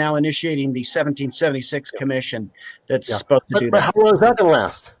Trump is now initiating the 1776 commission that's supposed to do that. But how long is that going to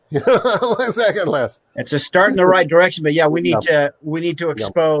last? How long is that going to last? It's a start in the right direction, but we need to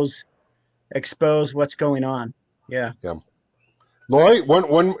expose what's going on. Yeah. Loy,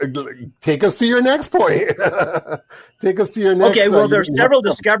 take us to your next point. Take us to your next. Okay, well, there's several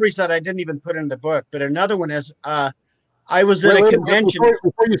discoveries that I didn't even put in the book, but another one is I was at a convention.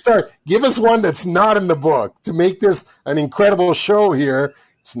 Before you start, give us one that's not in the book to make this an incredible show here.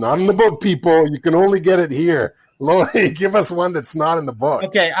 It's not in the book, people. You can only get it here. Loy, give us one that's not in the book.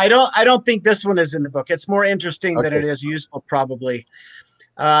 Okay, I don't think this one is in the book. It's more interesting than it is useful, probably.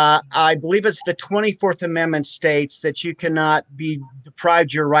 I believe it's the 24th Amendment states that you cannot be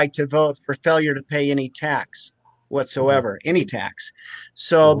deprived your right to vote for failure to pay any tax whatsoever, any tax.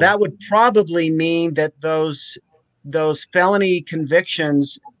 So that would probably mean that those felony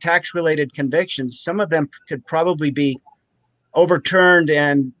convictions, tax-related convictions, some of them could probably be overturned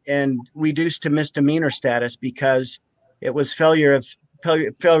and reduced to misdemeanor status because it was failure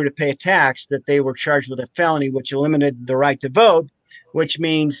to pay a tax that they were charged with a felony, which eliminated the right to vote, which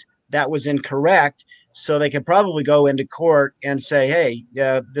means that was incorrect. So they could probably go into court and say, hey,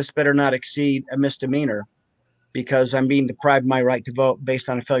 this better not exceed a misdemeanor because I'm being deprived of my right to vote based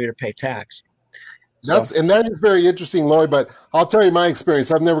on a failure to pay tax. And that is very interesting, Loy, but I'll tell you my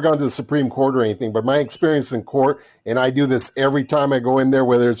experience. I've never gone to the Supreme Court or anything, but my experience in court, and I do this every time I go in there,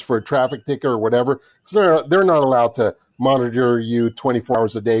 whether it's for a traffic ticket or whatever, so they're not allowed to monitor you 24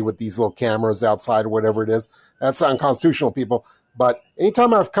 hours a day with these little cameras outside or whatever it is. That's unconstitutional, people. But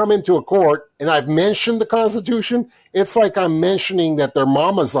anytime I've come into a court and I've mentioned the Constitution, it's like I'm mentioning that their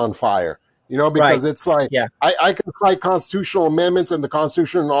mama's on fire. Because it's like I can cite constitutional amendments and the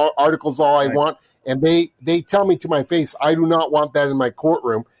Constitution and articles all I want, and they tell me to my face, I do not want that in my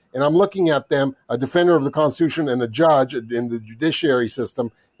courtroom. And I'm looking at them, a defender of the Constitution and a judge in the judiciary system,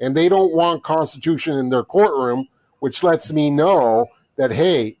 and they don't want Constitution in their courtroom, which lets me know that,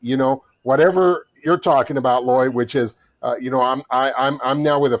 hey, whatever you're talking about, Loy, which is, I'm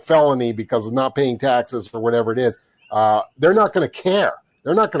now with a felony because of not paying taxes or whatever it is. They're not going to care.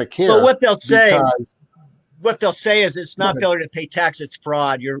 They're not going to care. But what they'll say is it's not failure to pay tax, it's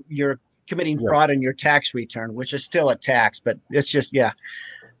fraud. You're committing fraud in your tax return, which is still a tax, but it's just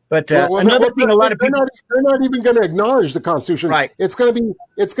But another thing, a lot of people they're not even going to acknowledge the Constitution. Right. It's going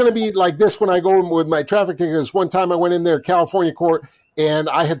to be like this when I go with my traffic tickets. One time I went in there, California court, and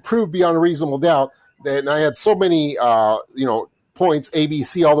I had proved beyond a reasonable doubt that I had so many points A, B,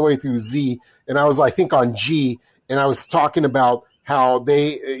 C all the way through Z, and I was I think on G, and I was talking about how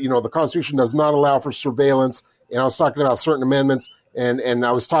they, the Constitution does not allow for surveillance. And I was talking about certain amendments, and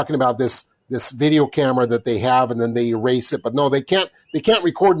I was talking about this video camera that they have, and then they erase it. But no, they can't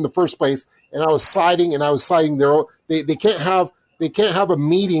record in the first place. And I was citing they can't have a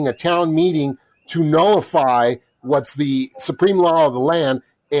meeting, a town meeting, to nullify what's the supreme law of the land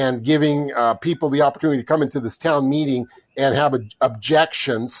and giving people the opportunity to come into this town meeting and have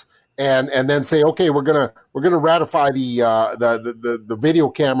objections. And then say, okay, we're gonna ratify the video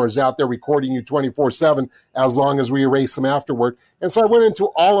cameras out there recording you 24/7 as long as we erase them afterward. And so I went into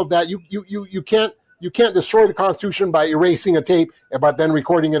all of that. You can't destroy the Constitution by erasing a tape, but then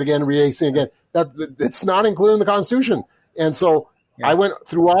recording it again, erasing again. It's not included in the Constitution. And so I went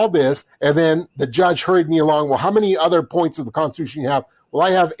through all this, and then the judge hurried me along. Well, how many other points of the Constitution you have? Well,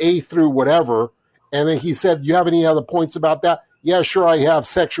 I have A through whatever. And then he said, you have any other points about that? Yeah, sure, I have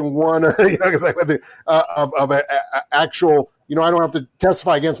section 1, because I went through, of a actual, I don't have to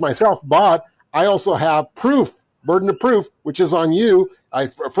testify against myself, but I also have proof, burden of proof, which is on you.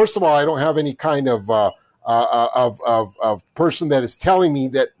 First of all, I don't have any kind of person that is telling me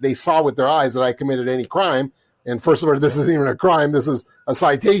that they saw with their eyes that I committed any crime. And first of all, this isn't even a crime. This is a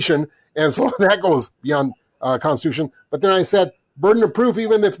citation. And so that goes beyond Constitution. But then I said, burden of proof,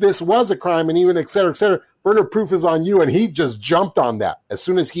 even if this was a crime and even et cetera, burden of proof is on you. And he just jumped on that. As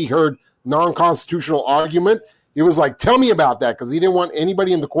soon as he heard non-constitutional argument, he was like, tell me about that, because he didn't want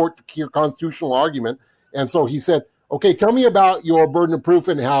anybody in the court to hear constitutional argument. And so he said, okay, tell me about your burden of proof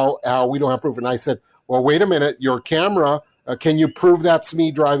and how we don't have proof. And I said, well, wait a minute, your camera, can you prove that's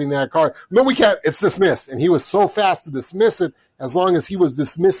me driving that car? No, we can't. It's dismissed. And he was so fast to dismiss it, as long as he was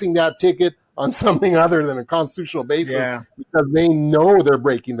dismissing that ticket on something other than a constitutional basis, because they know they're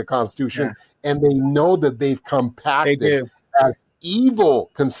breaking the Constitution, and they know that they've compacted as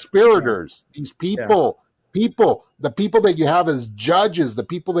evil conspirators. These people, the people that you have as judges, the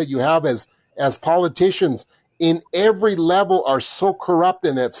people that you have as politicians in every level are so corrupt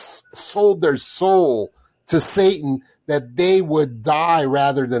and have sold their soul to Satan that they would die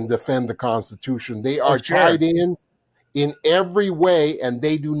rather than defend the Constitution. They are tied in every way, and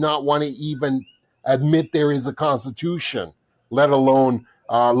they do not want to even admit there is a Constitution, let alone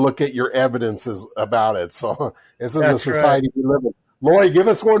look at your evidences about it. So this is a society we live in. Loy, give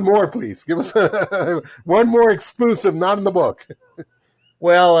us one more, please. Give us one more exclusive, not in the book.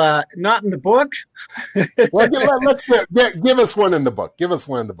 Well, not in the book. Well, let's give us one in the book. Give us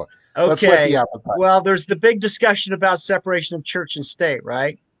one in the book. Okay. Let's whet the appetite. Well, there's the big discussion about separation of church and state,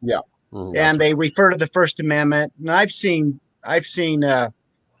 right? Yeah. And they refer to the First Amendment. And I've seen, the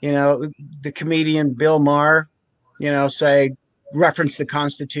comedian Bill Maher, reference the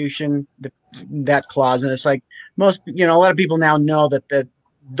Constitution, that clause, and it's like a lot of people now know that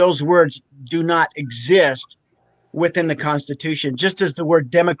those words do not exist within the Constitution, just as the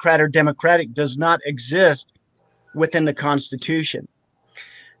word Democrat or Democratic does not exist within the Constitution.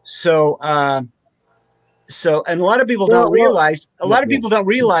 So, and a lot of people don't realize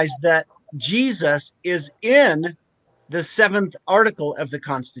that Jesus is in the 7th article of the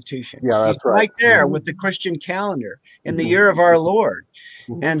Constitution. Yeah, that's He's right there with the Christian calendar in the year of our Lord.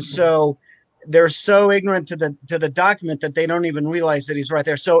 And so they're so ignorant to the document that they don't even realize that he's right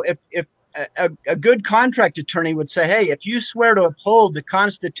there. So if a good contract attorney would say, hey, if you swear to uphold the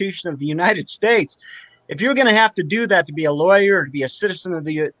Constitution of the United States, if you're going to have to do that to be a lawyer or to be a citizen of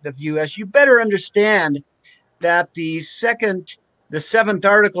the U.S., you better understand that the 7th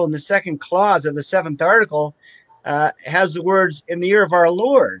article and the 2nd clause of the 7th article has the words in the year of our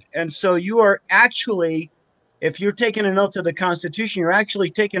Lord. And so you are actually, if you're taking an oath to the Constitution, you're actually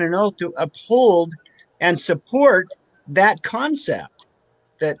taking an oath to uphold and support that concept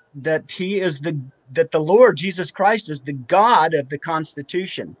that the Lord Jesus Christ is the God of the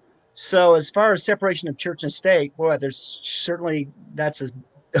Constitution. So as far as separation of church and state, boy, that's a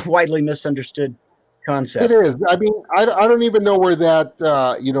widely misunderstood concept. It is. I mean, I don't even know where that,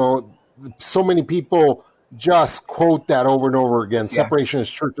 so many people just quote that over and over again, separation of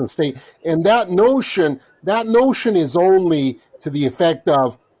church and state. And that notion is only to the effect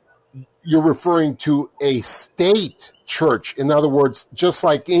of you're referring to a state church. In other words, just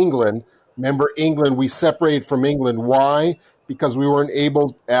like England, remember England, we separated from England. Why? Because we weren't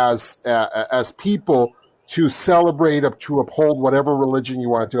able as people to celebrate, to uphold whatever religion you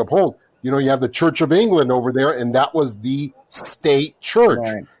wanted to uphold. You have the Church of England over there, and that was the state church.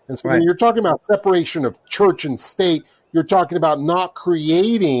 Right. And so when you're talking about separation of church and state, you're talking about not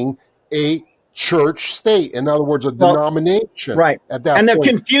creating a church state. In other words, a denomination. Right. At that and they're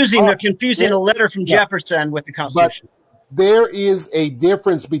point. confusing a letter from Jefferson with the Constitution. But there is a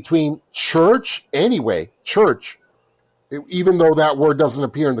difference between church, even though that word doesn't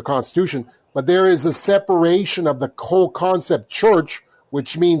appear in the Constitution, but there is a separation of the whole concept church,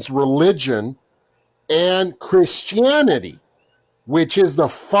 which means religion, and Christianity, which is the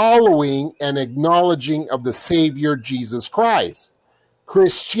following and acknowledging of the Savior Jesus Christ.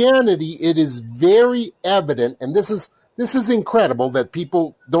 Christianity, it is very evident, and this is incredible that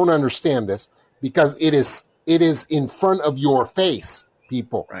people don't understand this, because it is in front of your face,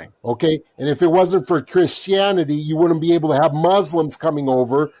 people. Right. Okay? And if it wasn't for Christianity, you wouldn't be able to have Muslims coming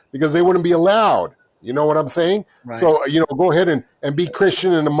over because they wouldn't be allowed. You know what I'm saying? Right. So, go ahead and be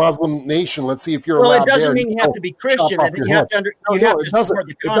Christian in a Muslim nation. Let's see if you're allowed there. Well, it doesn't mean you have to be Christian. You have to support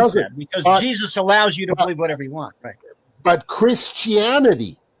the concept, because Jesus allows you to believe whatever you want. Right. But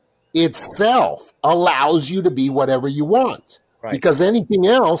Christianity itself allows you to be whatever you want. Right. Because anything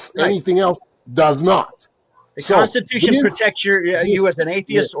else does not. The Constitution protects you as an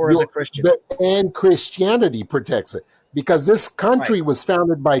atheist or as a Christian. And Christianity protects it. Because this country was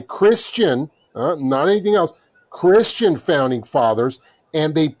founded by Christian, not anything else, Christian founding fathers,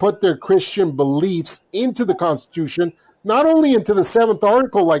 and they put their Christian beliefs into the Constitution, not only into the 7th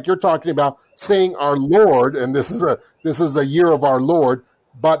article like you're talking about, saying our Lord, and this is the year of our Lord,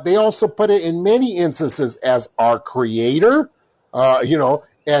 but they also put it in many instances as our Creator,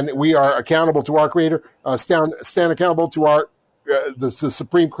 and we are accountable to our Creator, stand accountable to our the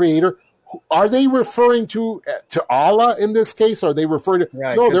Supreme Creator. Are they referring to Allah in this case? Are they referring to?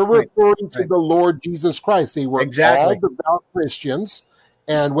 Right, no, they're referring to the Lord Jesus Christ. They were all devout Christians,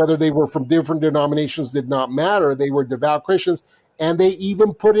 and whether they were from different denominations did not matter. They were devout Christians, and they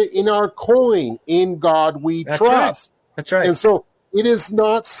even put it in our coin, "In God We Trust." Right. That's right. And so it is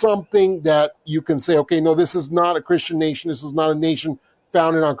not something that you can say, okay, no, this is not a Christian nation. This is not a nation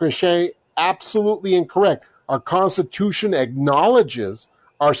founded on Christianity. Absolutely incorrect. Our Constitution acknowledges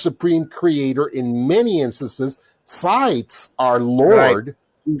our Supreme Creator in many instances, cites our Lord,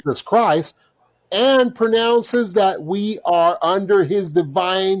 Jesus Christ, and pronounces that we are under his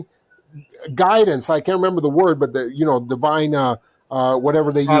divine guidance. I can't remember the word, but divine,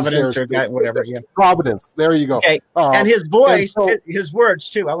 whatever they use there. Providence. There you go. Okay. And his voice, his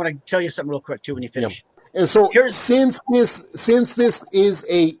words too. I want to tell you something real quick too when you finish. Yeah. And so since this is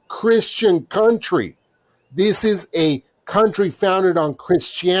a Christian country, this is a country founded on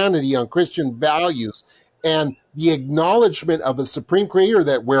Christianity, on Christian values, and the acknowledgement of a supreme creator,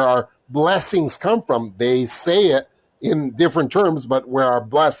 that where our blessings come from, they say it in different terms, but where our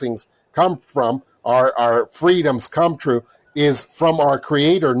blessings come from, our freedoms come true, is from our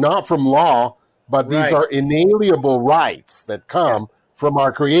creator, not from law, but these are inalienable rights that come from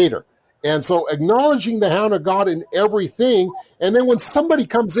our creator. And so acknowledging the hand of God in everything. And then when somebody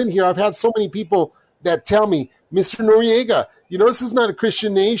comes in here, I've had so many people that tell me, Mr. Noriega, this is not a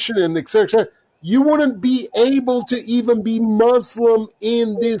Christian nation, and et cetera, et cetera. You wouldn't be able to even be Muslim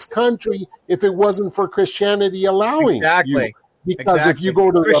in this country if it wasn't for Christianity allowing you. Because if you go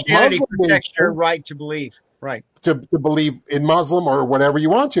to Christianity a Muslim protects your right to believe, to believe in Muslim or whatever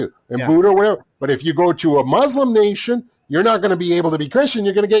you want to, in Buddha or whatever. But if you go to a Muslim nation, you're not going to be able to be Christian.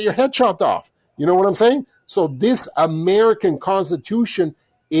 You're going to get your head chopped off. You know what I'm saying? So this American Constitution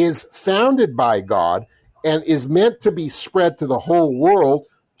is founded by God and is meant to be spread to the whole world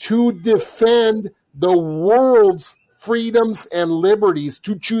to defend the world's freedoms and liberties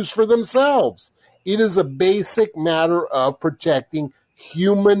to choose for themselves. It is a basic matter of protecting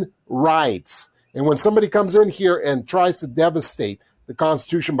human rights. And when somebody comes in here and tries to devastate the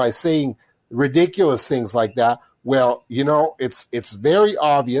Constitution by saying ridiculous things like that, well, it's very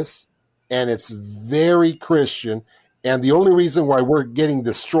obvious and it's very Christian. And the only reason why we're getting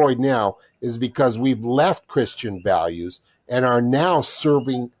destroyed now is because we've left Christian values and are now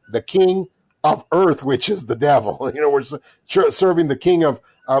serving the king of earth, which is the devil. We're serving the king of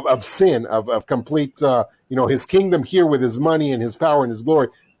sin, of complete, his kingdom here with his money and his power and his glory.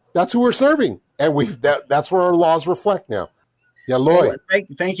 That's who we're serving. And that's where our laws reflect now. Yeah, Loy.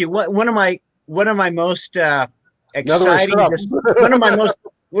 Thank you. One of my most exciting, one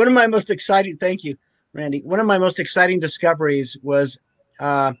of my most exciting. Thank you, Randy. One of my most exciting discoveries was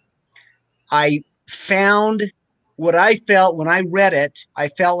I found what I felt when I read it. I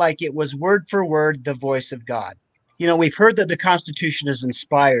felt like it was word for word the voice of God. We've heard that the Constitution is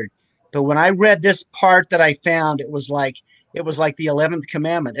inspired, but when I read this part that I found, it was like the 11th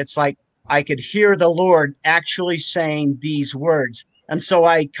commandment. It's like I could hear the Lord actually saying these words. And so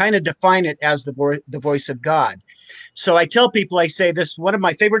I kind of define it as the voice of God. So I tell people, I say this, one of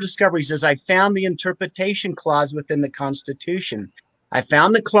my favorite discoveries is I found the interpretation clause within the Constitution. I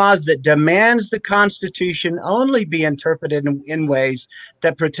found the clause that demands the Constitution only be interpreted in ways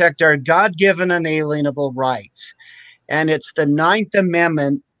that protect our God-given unalienable rights. And it's the 9th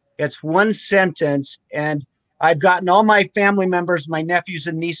Amendment. It's one sentence. And I've gotten all my family members, my nephews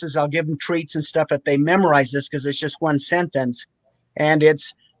and nieces, I'll give them treats and stuff if they memorize this because it's just one sentence. And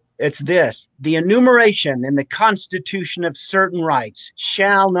it's this: the enumeration in the Constitution of certain rights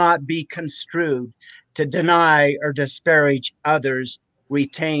shall not be construed to deny or disparage others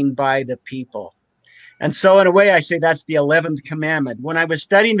retained by the people. And so in a way, I say that's the 11th commandment. When I was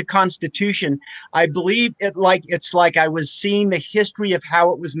studying the Constitution, I believe it's like I was seeing the history of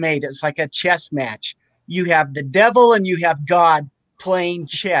how it was made. It's like a chess match. You have the devil and you have God playing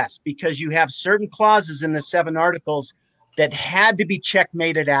chess because you have certain clauses in the 7 articles that had to be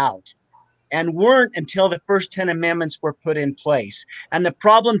checkmated out and weren't until the first 10 amendments were put in place. And the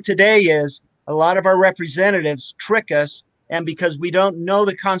problem today is a lot of our representatives trick us, and because we don't know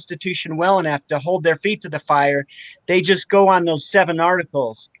the Constitution well enough to hold their feet to the fire, they just go on those 7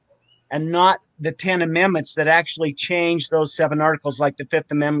 articles and not the 10 amendments that actually change those 7 articles, like the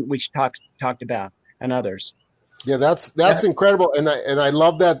 5th Amendment we talked about and others. Yeah, that's incredible, and I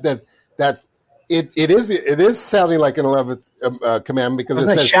love that it is sounding like an 11th commandment because it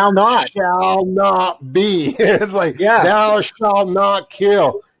says shall not be. It's like thou shalt not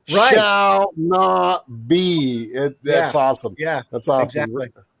kill. Right. Shall not be. That's awesome. Yeah, that's awesome.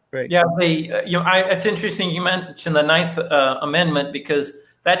 Exactly. Great. Yeah, it's interesting you mentioned the 9th Amendment because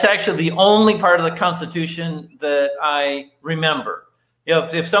that's actually the only part of the Constitution that I remember.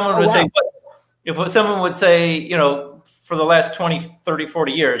 If someone would say, if someone would say, for the last 20, 30,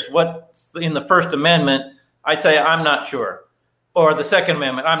 40 years, what's in the First Amendment, I'd say I'm not sure. Or the Second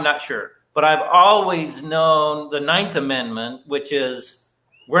Amendment, I'm not sure. But I've always known the 9th Amendment, which is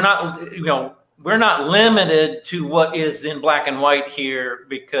we're not limited to what is in black and white here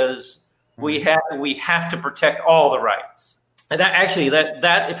because we have to protect all the rights. And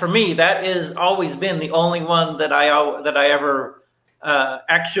that for me, that has always been the only one that I ever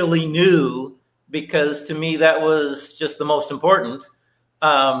actually knew, because to me that was just the most important.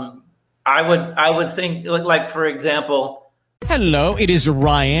 I would think, like for example. Hello, it is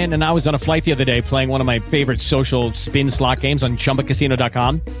Ryan, and I was on a flight the other day playing one of my favorite social spin slot games on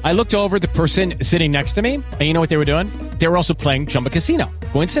ChumbaCasino.com. I looked over at the person sitting next to me, and you know what they were doing? They were also playing Chumba Casino.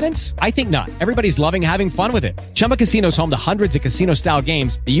 Coincidence? I think not. Everybody's loving having fun with it. Chumba Casino is home to hundreds of casino-style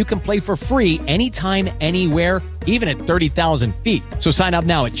games that you can play for free anytime, anywhere, even at 30,000 feet. So sign up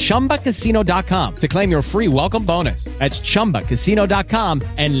now at ChumbaCasino.com to claim your free welcome bonus. That's ChumbaCasino.com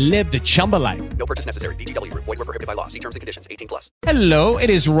and live the Chumba life. No purchase necessary. VGW. Void where prohibited by law. See terms and conditions. 18+. Hello, it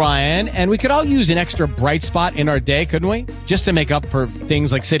is Ryan, and we could all use an extra bright spot in our day, couldn't we? Just to make up for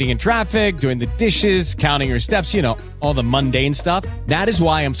things like sitting in traffic, doing the dishes, counting your steps, all the mundane stuff. That is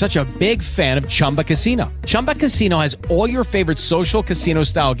why I'm such a big fan of Chumba Casino. Chumba Casino has all your favorite social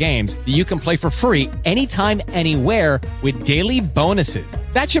casino-style games that you can play for free anytime, anywhere with daily bonuses.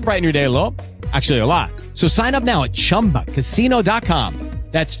 That should brighten your day a little. Actually, a lot. So sign up now at ChumbaCasino.com.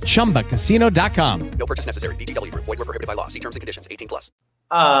 That's ChumbaCasino.com. No purchase necessary. VGW. Void where prohibited by law. See terms and conditions.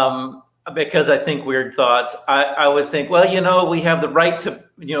 18+. Because I think weird thoughts. I would think, well, we have the right to,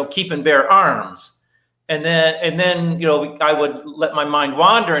 keep and bear arms. And then, I would let my mind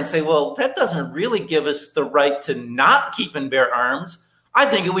wander and say, well, that doesn't really give us the right to not keep and bear arms. I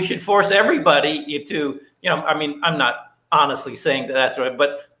think we should force everybody to, I'm not honestly saying that that's right,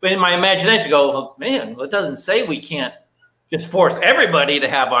 but in my imagination, go, man, it doesn't say we can't just force everybody to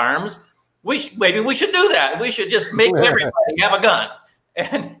have arms. Maybe we should do that. We should just make everybody have a gun.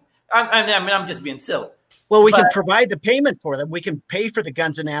 And I'm just being silly. Well, we can provide the payment for them. We can pay for the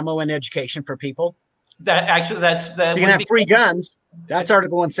guns and ammo and education for people. That you can have free guns. That's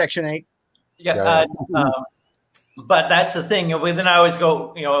Article 1, Section 8. Yeah. But that's the thing. Then I always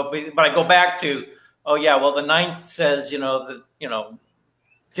go, but I go back to, the ninth says,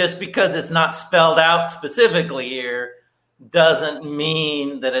 just because it's not spelled out specifically here doesn't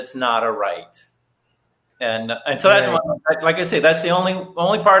mean that it's not a right. And so that's what, like I say, that's the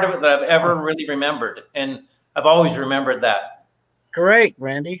only part of it that I've ever really remembered, and I've always remembered that. Great,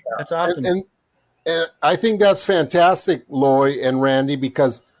 Randy. That's awesome. And I think that's fantastic, Loy and Randy,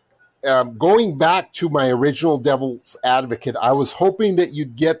 because going back to my original Devil's Advocate, I was hoping that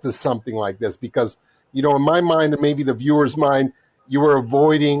you'd get to something like this because, in my mind and maybe the viewer's mind, you were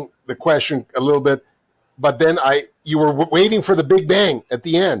avoiding the question a little bit, but then you were waiting for the big bang at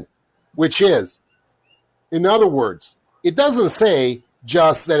the end, which is, in other words, it doesn't say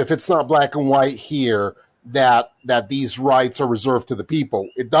just that if it's not black and white here, that these rights are reserved to the people.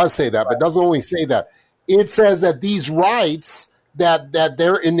 It does say that, but it doesn't only say that. It says that these rights, that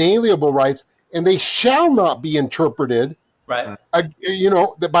they're inalienable rights, and they shall not be interpreted, right?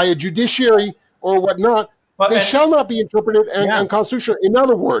 By a judiciary or whatnot. They shall not be interpreted unconstitutional. In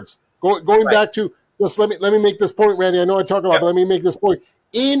other words, going back to just let me make this point, Randy. I know I talk a lot, but let me make this point.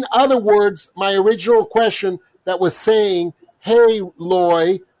 In other words, my original question that was saying, hey,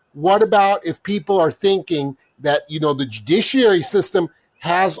 Loy, what about if people are thinking that, the judiciary system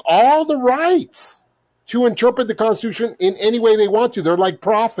has all the rights to interpret the Constitution in any way they want to? They're like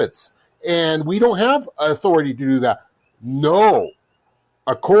prophets, and we don't have authority to do that. No.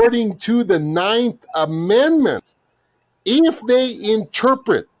 According to the 9th Amendment, if they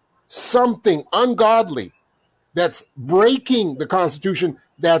interpret something ungodly that's breaking the Constitution,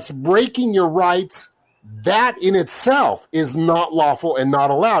 that's breaking your rights, that in itself is not lawful and not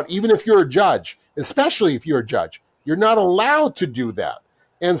allowed, even if you're a judge, especially if you're a judge. You're not allowed to do that.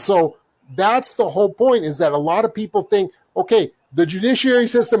 And so that's the whole point, is that a lot of people think, okay, the judiciary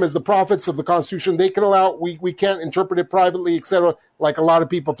system is the prophets of the Constitution. They can allow, we can't interpret it privately, etc., like a lot of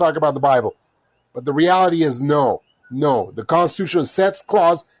people talk about the Bible. But the reality is no. The Constitution sets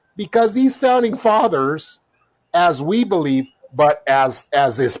clause because these founding fathers, as we believe, but as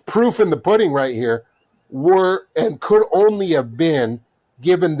is proof in the pudding right here, were and could only have been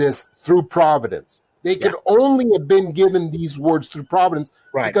given this through providence. They could only have been given these words through providence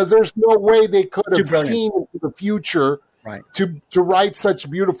because there's no way they could have seen into the future to write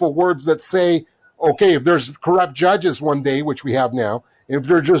such beautiful words that say, okay, if there's corrupt judges one day, which we have now, if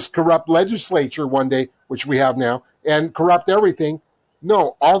there's just corrupt legislature one day, which we have now, and corrupt everything,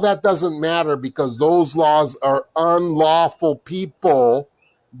 no, all that doesn't matter because those laws are unlawful, people,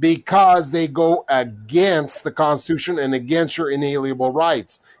 because they go against the Constitution and against your inalienable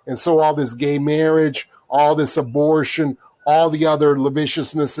rights. And so all this gay marriage, all this abortion, all the other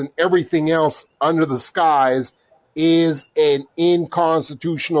lasciviousness and everything else under the skies is an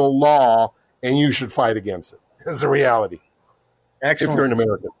inconstitutional law, and you should fight against it. It's a reality. Excellent. If you're an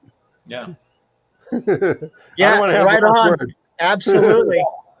American. Yeah. Yeah, right on. Word. Absolutely.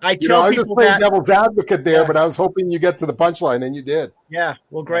 I was just playing devil's advocate there, but I was hoping you get to the punchline, and you did. Yeah.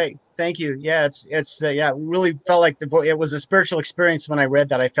 Well, great. Thank you. Yeah, it's really felt like it was a spiritual experience when I read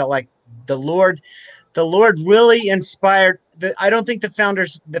that. I felt like the Lord really inspired. I don't think the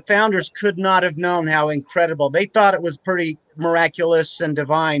founders could not have known how incredible. They thought it was pretty miraculous and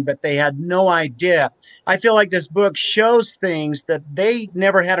divine, but they had no idea. I feel like this book shows things that they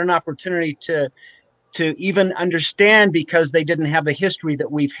never had an opportunity to even understand because they didn't have the history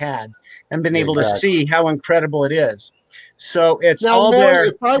that we've had and been able to see how incredible it is. So it's now, all Loy, there.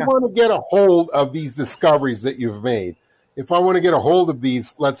 If I want to get a hold of these discoveries that you've made, if I want to get a hold of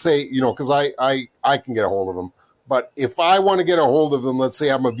these, let's say, because I can get a hold of them, but if I want to get a hold of them, let's say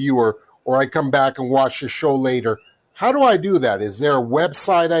I'm a viewer or I come back and watch the show later, how do I do that? Is there a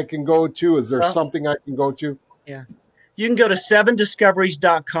website I can go to? Is there something I can go to? Yeah. You can go to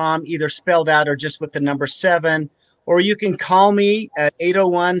 7discoveries.com, either spelled out or just with the number 7, or you can call me at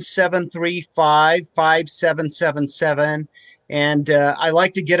 801-735-5777. And I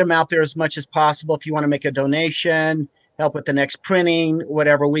like to get them out there as much as possible. If you want to make a donation, help with the next printing,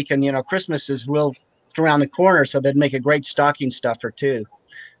 whatever we can, Christmas is real around the corner, so they'd make a great stocking stuffer too.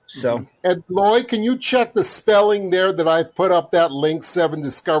 So, and Loy, can you check the spelling there that I've put up that link,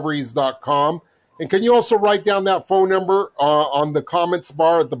 7discoveries.com? And can you also write down that phone number on the comments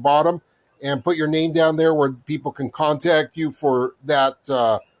bar at the bottom and put your name down there where people can contact you for that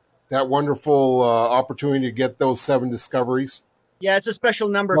that wonderful opportunity to get those 7 discoveries? Yeah, it's a special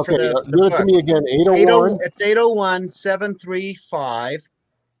number for the give it to me again, 801. It's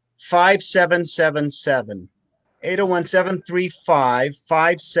 801-735-5777.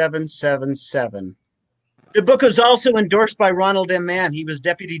 801-735-5777. The book was also endorsed by Ronald M. Mann. He was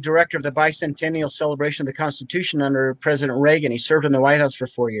deputy director of the bicentennial celebration of the Constitution under President Reagan. He served in the White House for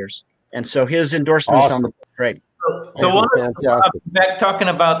 4 years. And so his endorsement is on the book. Great. So back talking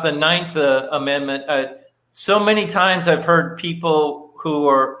about the 9th Amendment, so many times I've heard people who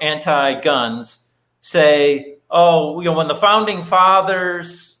are anti-guns say, when the founding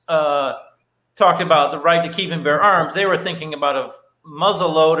fathers talked about the right to keep and bear arms, they were thinking about a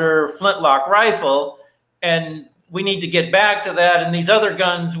muzzleloader flintlock rifle, and we need to get back to that, and these other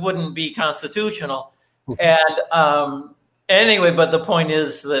guns wouldn't be constitutional. And anyway, but the point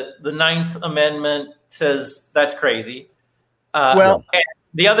is that the 9th Amendment says that's crazy. And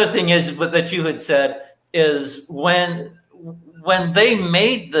the other thing is that you had said is when they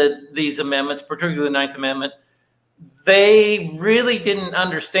made these amendments, particularly the 9th Amendment, they really didn't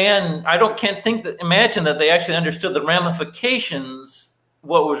understand. Imagine that they actually understood the ramifications,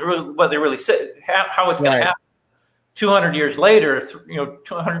 what they really said, how it's going to happen 200 years later,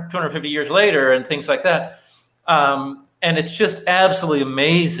 250 years later, and things like that. And it's just absolutely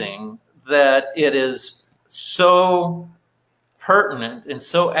amazing that it is so pertinent and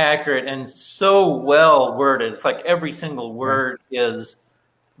so accurate and so well worded. It's like every single word is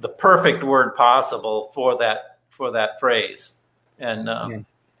the perfect word possible for that phrase. And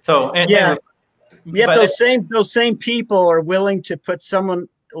yet those same people are willing to put someone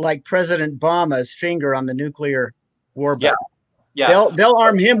like President Obama's finger on the nuclear war button. Yeah. They'll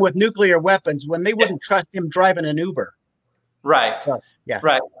arm him with nuclear weapons when they wouldn't trust him driving an Uber. Right. So,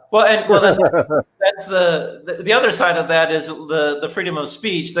 right. Well, then that's the other side of that is the freedom of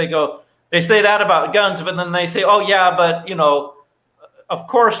speech. They say that about guns, but then they say, but of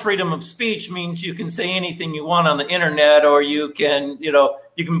course, freedom of speech means you can say anything you want on the internet, or you can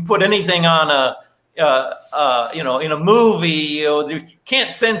put anything on in a movie. You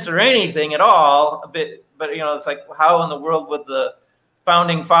can't censor anything at all. But it's like, how in the world would the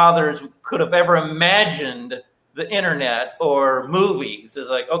founding fathers could have ever imagined the internet or movies? Is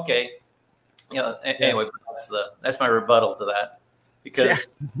like, okay, anyway, that's my rebuttal to that, because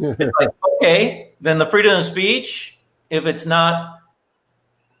it's like, okay, then the freedom of speech, if it's not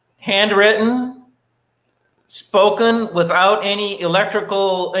handwritten, spoken without any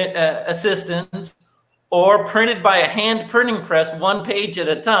electrical assistance, or printed by a hand printing press 1 page at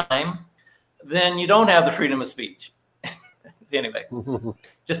a time, then you don't have the freedom of speech. Anyway,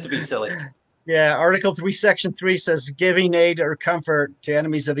 just to be silly. Yeah, Article 3, Section 3 says giving aid or comfort to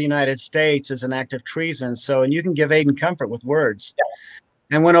enemies of the United States is an act of treason. And you can give aid and comfort with words. Yeah.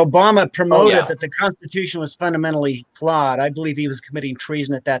 And when Obama promoted that the Constitution was fundamentally flawed, I believe he was committing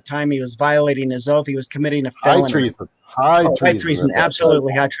treason at that time. He was violating his oath. He was committing a felony. High treason.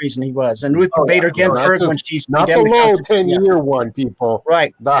 Absolutely high treason he was. And Ruth Bader Ginsburg, when she's not the low 10-year one, people.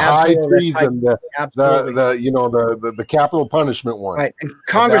 Right. The high treason, the capital punishment one. Right. And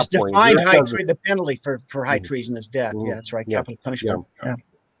Congress defined the penalty for high treason as death. Yeah, that's right. Capital punishment. Yeah.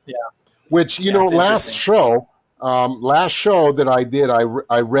 Which, last show that I did,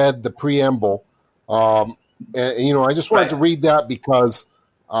 I read the preamble. I just wanted to read that because,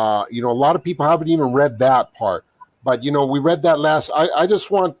 a lot of people haven't even read that part. But, we read that I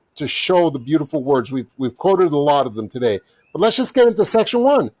just want to show the beautiful words. We've quoted a lot of them today. But let's just get into Section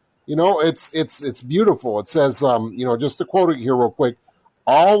 1. It's beautiful. It says, just to quote it here real quick,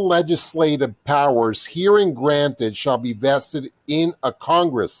 all legislative powers herein granted shall be vested in a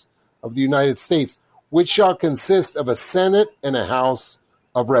Congress of the United States, which shall consist of a Senate and a House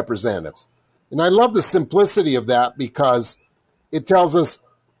of Representatives. And I love the simplicity of that because it tells us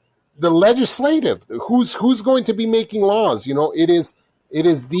the legislative, who's going to be making laws. It is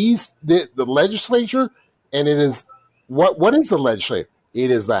the legislature, and it is what is the legislature? It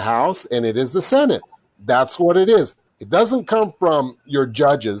is the House and it is the Senate. That's what it is. It doesn't come from your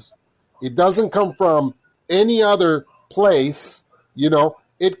judges. It doesn't come from any other place.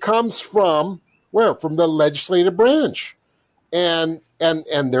 It comes from where? From the legislative branch. And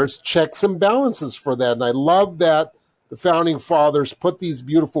there's checks and balances for that. And I love that the founding fathers put these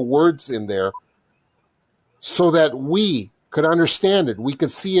beautiful words in there so that we could understand it. We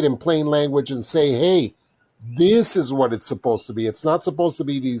could see it in plain language and say, hey, this is what it's supposed to be. It's not supposed to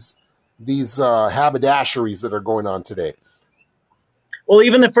be these haberdasheries that are going on today. Well,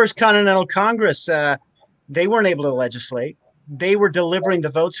 even the First Continental Congress, they weren't able to legislate. They were delivering the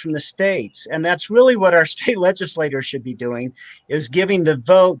votes from the states. And that's really what our state legislators should be doing, is giving the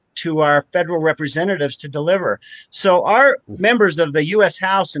vote to our federal representatives to deliver. So our members of the U.S.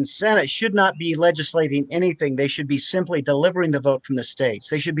 House and Senate should not be legislating anything. They should be simply delivering the vote from the states.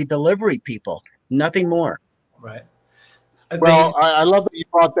 They should be delivery people, nothing more. Right. Well, I love that you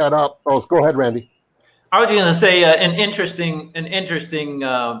brought that up. Oh, go ahead, Randy. I was going to say an interesting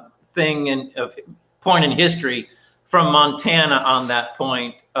thing and point in history from Montana on that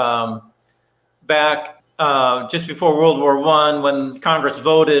point. Back just before World War I, when Congress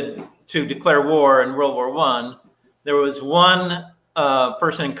voted to declare war in World War I, there was one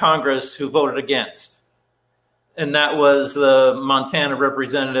person in Congress who voted against, and that was the Montana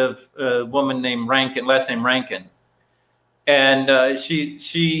representative, a woman named Rankin, last name Rankin. And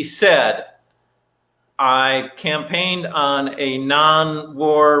she said, I campaigned on a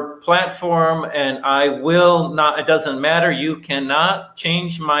non-war platform, and I will not, it doesn't matter, you cannot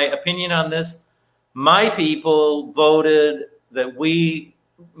change my opinion on this. My people voted that me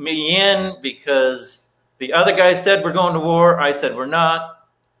in because the other guy said we're going to war. I said we're not.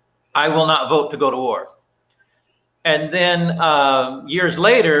 I will not vote to go to war. And then years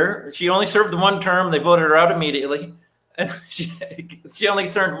later, she only served one term. They voted her out immediately. And she only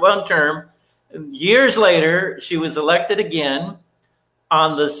served one term. Years later, she was elected again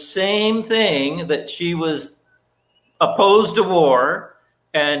on the same thing, that she was opposed to war,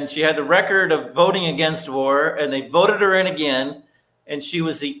 and she had the record of voting against war, and they voted her in again, and she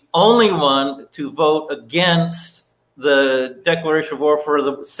was the only one to vote against the declaration of war for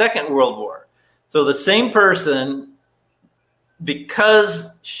the Second World War. So the same person,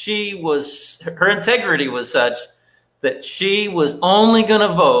 because her integrity was such that she was only going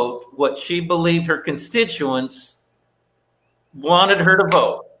to vote what she believed her constituents wanted her to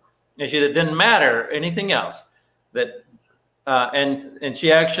vote. And it didn't matter anything else. And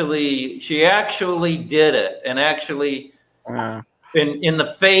she actually did it. And actually, in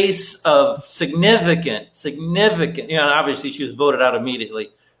the face of significant, obviously she was voted out immediately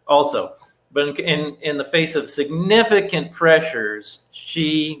also. But in the face of significant pressures,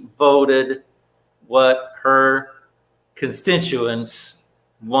 she voted what her constituents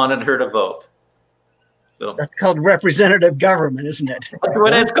wanted her to vote. So that's called representative government, isn't it? That's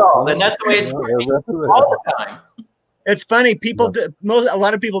what it's called, and that's the way it's all the time. It's funny. A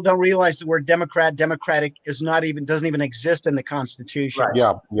lot of people don't realize the word democratic doesn't even exist in the Constitution. Right.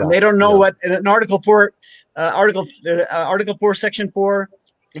 Yeah. They don't know what in Article 4, Article 4, Section 4.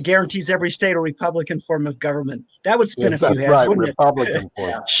 It guarantees every state a Republican form of government. That would spin a few heads, right, wouldn't Republican it?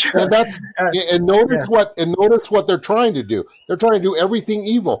 form. Sure. And notice what they're trying to do. They're trying to do everything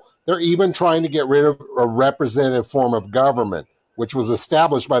evil. They're even trying to get rid of a representative form of government, which was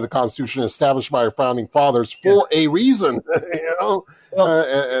established by the Constitution, established by our founding fathers for a reason.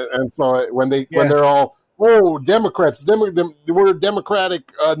 And so when they're all, Democrats, we're a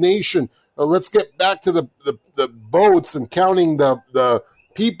democratic nation. Let's get back to the votes and counting the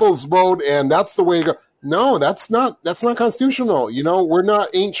people's vote, and that's the way to go. No, that's not constitutional. We're not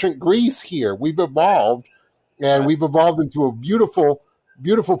ancient Greece here. We've evolved, and we've evolved into a beautiful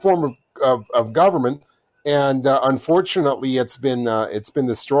form of government. And unfortunately, it's been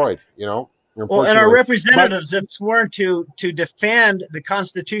destroyed. Well, and our representatives have sworn to defend the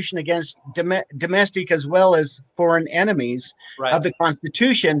Constitution against domestic as well as foreign enemies of the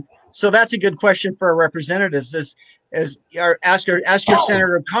Constitution. So that's a good question for our representatives. Ask your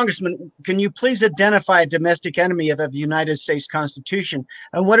senator or congressman, can you please identify a domestic enemy of the United States Constitution?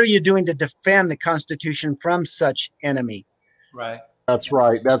 And what are you doing to defend the Constitution from such enemy? Right. That's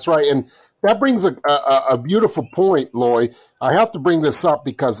right. That's right. And that brings a beautiful point, Loy. I have to bring this up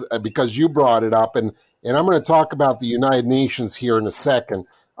because you brought it up, and I'm going to talk about the United Nations here in a second,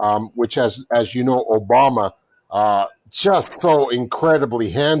 which, as you know, Obama just so incredibly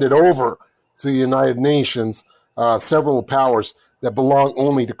handed over to the United Nations several powers that belong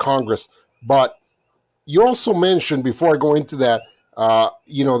only to Congress. But you also mentioned, before I go into that,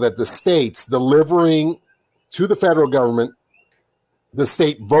 that the states delivering to the federal government the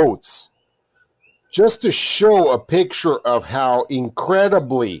state votes, just to show a picture of how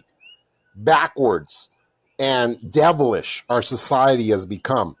incredibly backwards and devilish our society has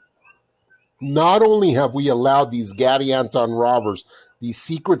become. Not only have we allowed these Gaddy Anton robbers, these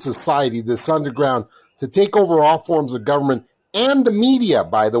secret society, this underground, to take over all forms of government and the media,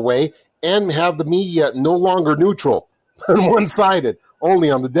 by the way, and have the media no longer neutral and one-sided,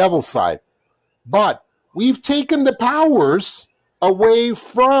 only on the devil's side. But we've taken the powers away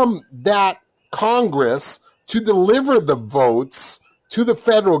from that Congress to deliver the votes to the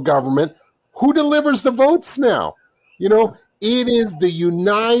federal government. Who delivers the votes now? It is the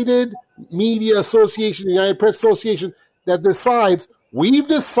United Media Association, the United Press Association, that decides. We've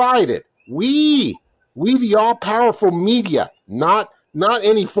decided, we the all-powerful media, not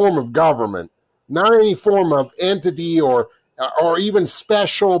any form of government, not any form of entity or even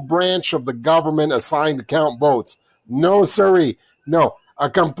special branch of the government assigned to count votes. No, sirree. No, a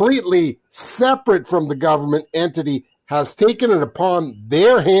completely separate from the government entity has taken it upon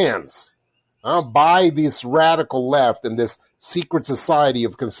their hands by this radical left and this secret society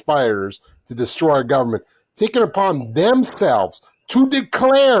of conspirators to destroy our government, taken upon themselves to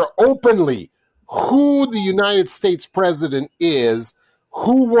declare openly who the United States president is,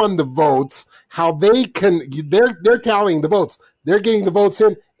 who won the votes, how they're tallying the votes, they're getting the votes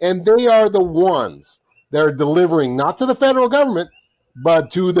in, and they are the ones that are delivering not to the federal government, but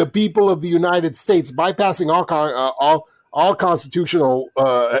to the people of the United States, bypassing all constitutional,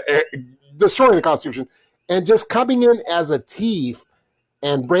 destroying the Constitution, and just coming in as a thief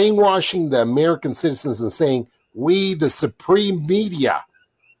and brainwashing the American citizens and saying, we, the supreme media,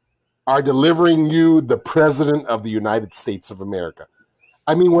 are delivering you the president of the United States of America.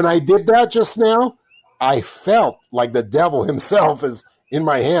 I mean, when I did that just now, I felt like the devil himself is in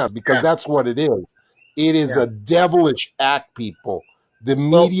my hands, because that's what it is. It is a devilish act, people. The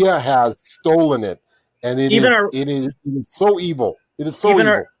media has stolen it, and it is so evil. It is so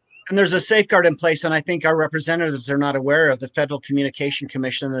evil. And there's a safeguard in place, and I think our representatives are not aware of the Federal Communication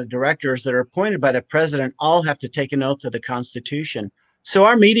Commission and the directors that are appointed by the president all have to take an oath to the Constitution. So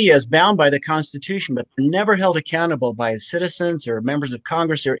our media is bound by the Constitution, but they're never held accountable by citizens or members of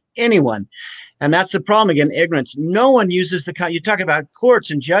Congress or anyone. And that's the problem, again, ignorance. No one uses you talk about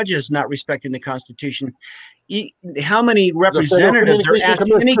courts and judges not respecting the Constitution. How many representatives are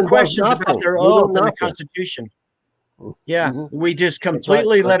asked any questions about their oath in the Constitution? Yeah, we just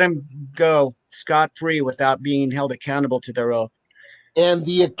completely let them go scot-free without being held accountable to their oath. And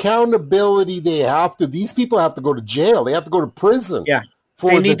the accountability these people have to go to jail. They have to go to prison. Yeah,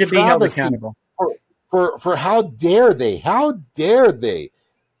 they need to be held accountable. For how dare they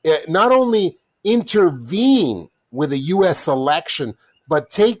not only intervene with a U.S. election, but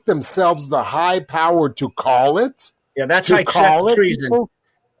take themselves the high power to call it? Yeah, that's high treason. People?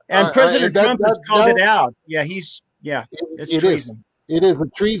 And President Trump has called it out. Yeah, it's treason. It is a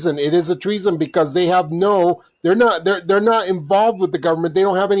treason. It is a treason because they're not involved with the government. They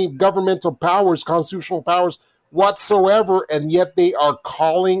don't have any governmental powers, constitutional powers whatsoever, and yet they are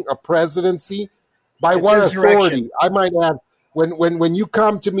calling a presidency. By what authority? I might add, when you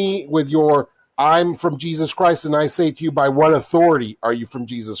come to me with your I'm from Jesus Christ, and I say to you, by what authority are you from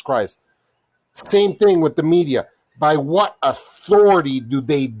Jesus Christ? Same thing with the media. By what authority do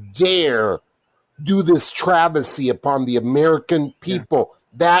they dare do this travesty upon the American people? Yeah.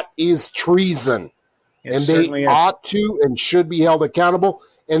 That is treason. And they ought to and should be held accountable.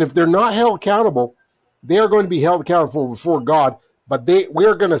 And if they're not held accountable, they're going to be held accountable before God. But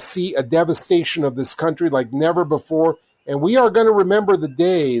we're going to see a devastation of this country like never before. And we are going to remember the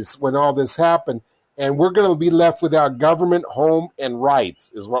days when all this happened. And we're going to be left without government, home, and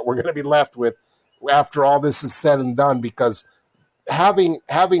rights is what we're going to be left with after all this is said and done. Because having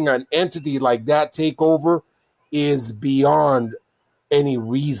an entity like that take over is beyond any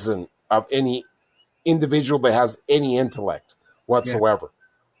reason of any individual that has any intellect whatsoever.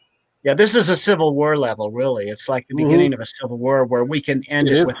 Yeah, this is a civil war level, really. It's like the beginning of a civil war where we can end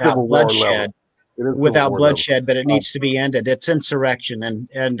it without bloodshed. But it needs to be ended. It's insurrection,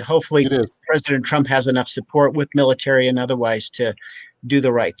 and hopefully President Trump has enough support with military and otherwise to do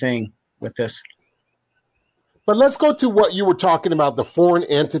the right thing with this. But let's go to what you were talking about, the foreign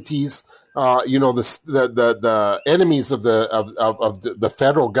entities, the enemies of the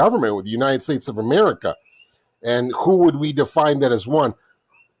federal government, with the United States of America. And who would we define that as one?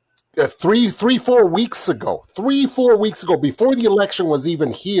 4 weeks ago, before the election was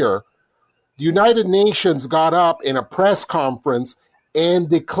even here, the United Nations got up in a press conference and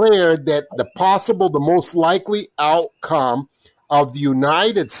declared that the most likely outcome of the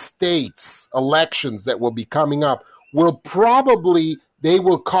United States elections that will be coming up they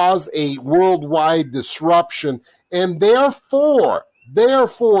will cause a worldwide disruption, and therefore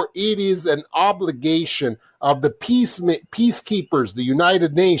it is an obligation of the peacekeepers, the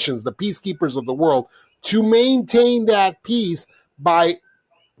United Nations, the peacekeepers of the world, to maintain that peace by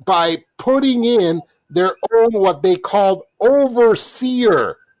putting in their own, what they called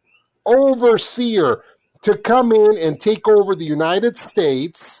overseer to come in and take over the United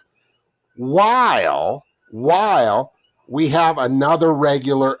States while we have another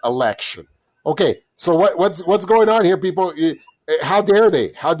regular election. Okay, so what's going on here, people? How dare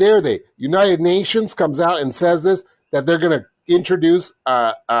they? United Nations comes out and says this, that they're going to introduce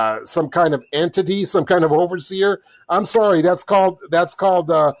some kind of entity, some kind of overseer. I'm sorry, that's called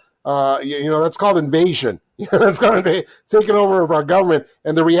invasion. That's kind of taking over of our government.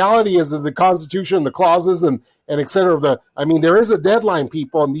 And the reality is that the Constitution, the clauses, and et cetera, there is a deadline,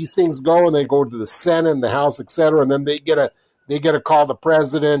 people, and these things go, and they go to the Senate and the House, et cetera, and then they get to call the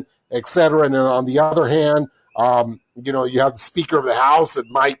president, et cetera. And then on the other hand, you have the Speaker of the House that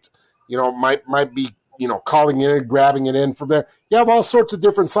might be, calling it in, grabbing it in from there. You have all sorts of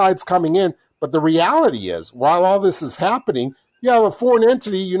different sides coming in. But the reality is, while all this is happening, you have a foreign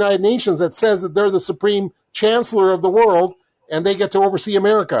entity, United Nations, that says that they're the supreme chancellor of the world and they get to oversee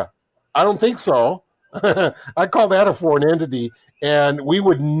America. I don't think so. I call that a foreign entity, and we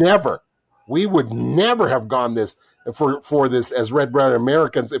would never have gone this for this as red-blooded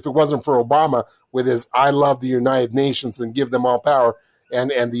Americans if it wasn't for Obama with his "I love the United Nations and give them all power," and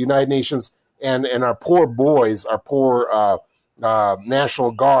the United Nations and our poor boys, our poor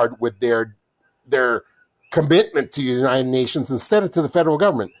National Guard with their commitment to the United Nations instead of to the federal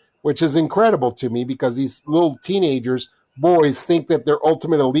government, which is incredible to me, because these little boys think that their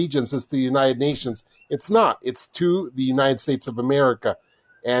ultimate allegiance is to the United Nations. It's not. It's to the United States of America.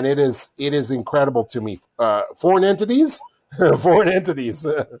 And it is incredible to me. Foreign entities? Foreign entities.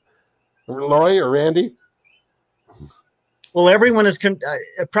 Loy or Randy? Well, everyone is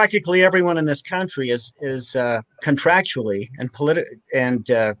practically everyone in this country is contractually and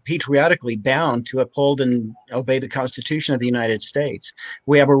patriotically bound to uphold and obey the Constitution of the United States.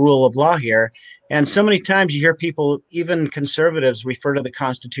 We have a rule of law here, and so many times you hear people, even conservatives, refer to the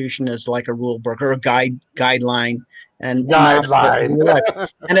Constitution as like a rule book or a guideline. And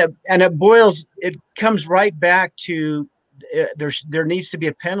it comes right back to there needs to be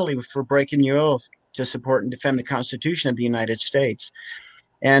a penalty for breaking your oath to support and defend the Constitution of the United States.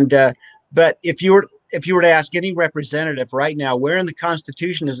 And but if you were to ask any representative right now, where in the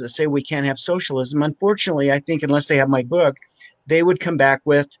Constitution does it say we can't have socialism? Unfortunately, I think unless they have my book, they would come back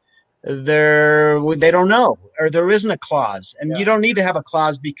with they don't know, or there isn't a clause. And you don't need to have a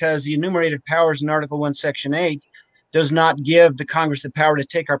clause, because the enumerated powers in Article 1, Section 8 does not give the Congress the power to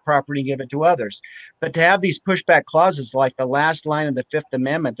take our property and give it to others. But to have these pushback clauses like the last line of the Fifth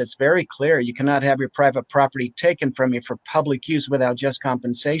Amendment, that's very clear. You cannot have your private property taken from you for public use without just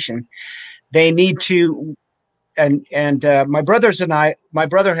compensation. They need to, and my brother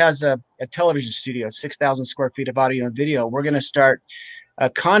has a television studio, 6,000 square feet of audio and video. We're going to start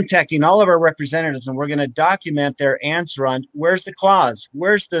contacting all of our representatives, and we're going to document their answer on where's the clause,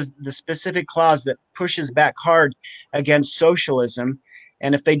 where's the specific clause that pushes back hard against socialism.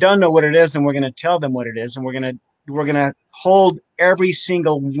 And if they don't know what it is, then we're going to tell them what it is, and we're going to hold every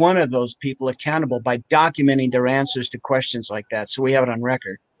single one of those people accountable by documenting their answers to questions like that, so we have it on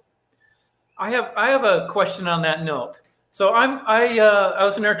record. I have a question on that note. So I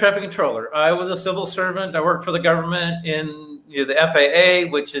was an air traffic controller. I was a civil servant. I worked for the government in the FAA,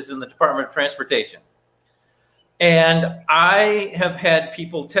 which is in the Department of Transportation. And I have had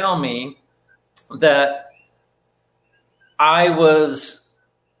people tell me that I was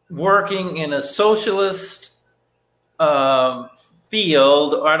working in a socialist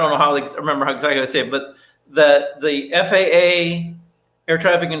field. I don't know how I remember how exactly I say it, but that the FAA air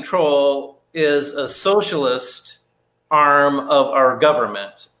traffic control is a socialist arm of our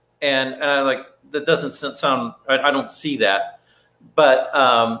government. And that doesn't sound, I don't see that. But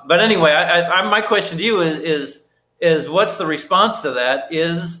anyway, my question to you is what's the response to that?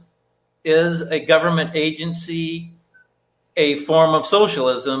 Is a government agency a form of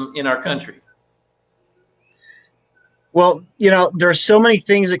socialism in our country? Well, there's so many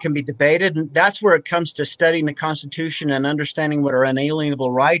things that can be debated, and that's where it comes to studying the Constitution and understanding what our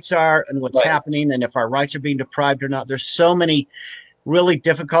unalienable rights are and what's happening, and if our rights are being deprived or not. There's so many really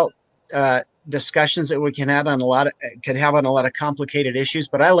difficult discussions that we can have on a lot of complicated issues.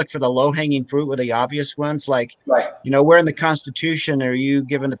 But I look for the low-hanging fruit with the obvious ones, like where in the Constitution are you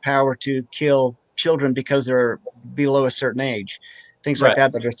given the power to kill children because they're below a certain age? Things like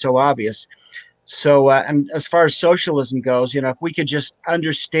that are so obvious. So, and as far as socialism goes, if we could just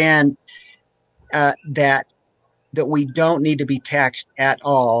understand that we don't need to be taxed at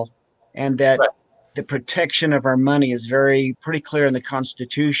all, and that the protection of our money is pretty clear in the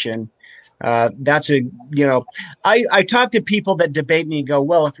Constitution. That's I talk to people that debate me and go,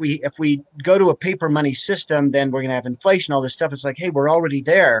 well, if we go to a paper money system, then we're going to have inflation, all this stuff. It's like, hey, we're already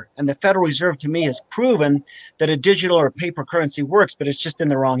there. And the Federal Reserve to me has proven that a digital or paper currency works, but it's just in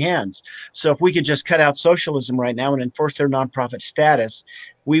the wrong hands. So if we could just cut out socialism right now and enforce their nonprofit status,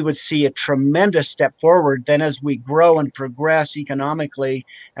 we would see a tremendous step forward. Then as we grow and progress economically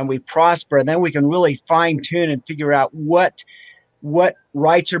and we prosper, then we can really fine tune and figure out what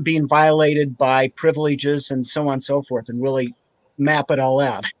rights are being violated by privileges and so on and so forth, and really map it all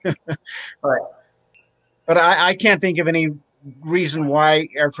out. But I can't think of any reason why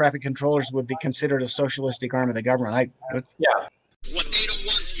air traffic controllers would be considered a socialistic arm of the government. What they don't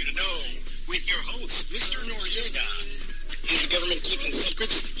want you to know with your host, Mr. Noriega. Is the government keeping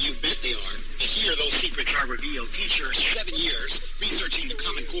secrets? You bet they are. And here those secrets are revealed. Teacher, 7 years researching the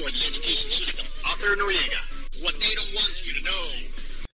Common Core of the education system. Author Noriega. What they don't want you to know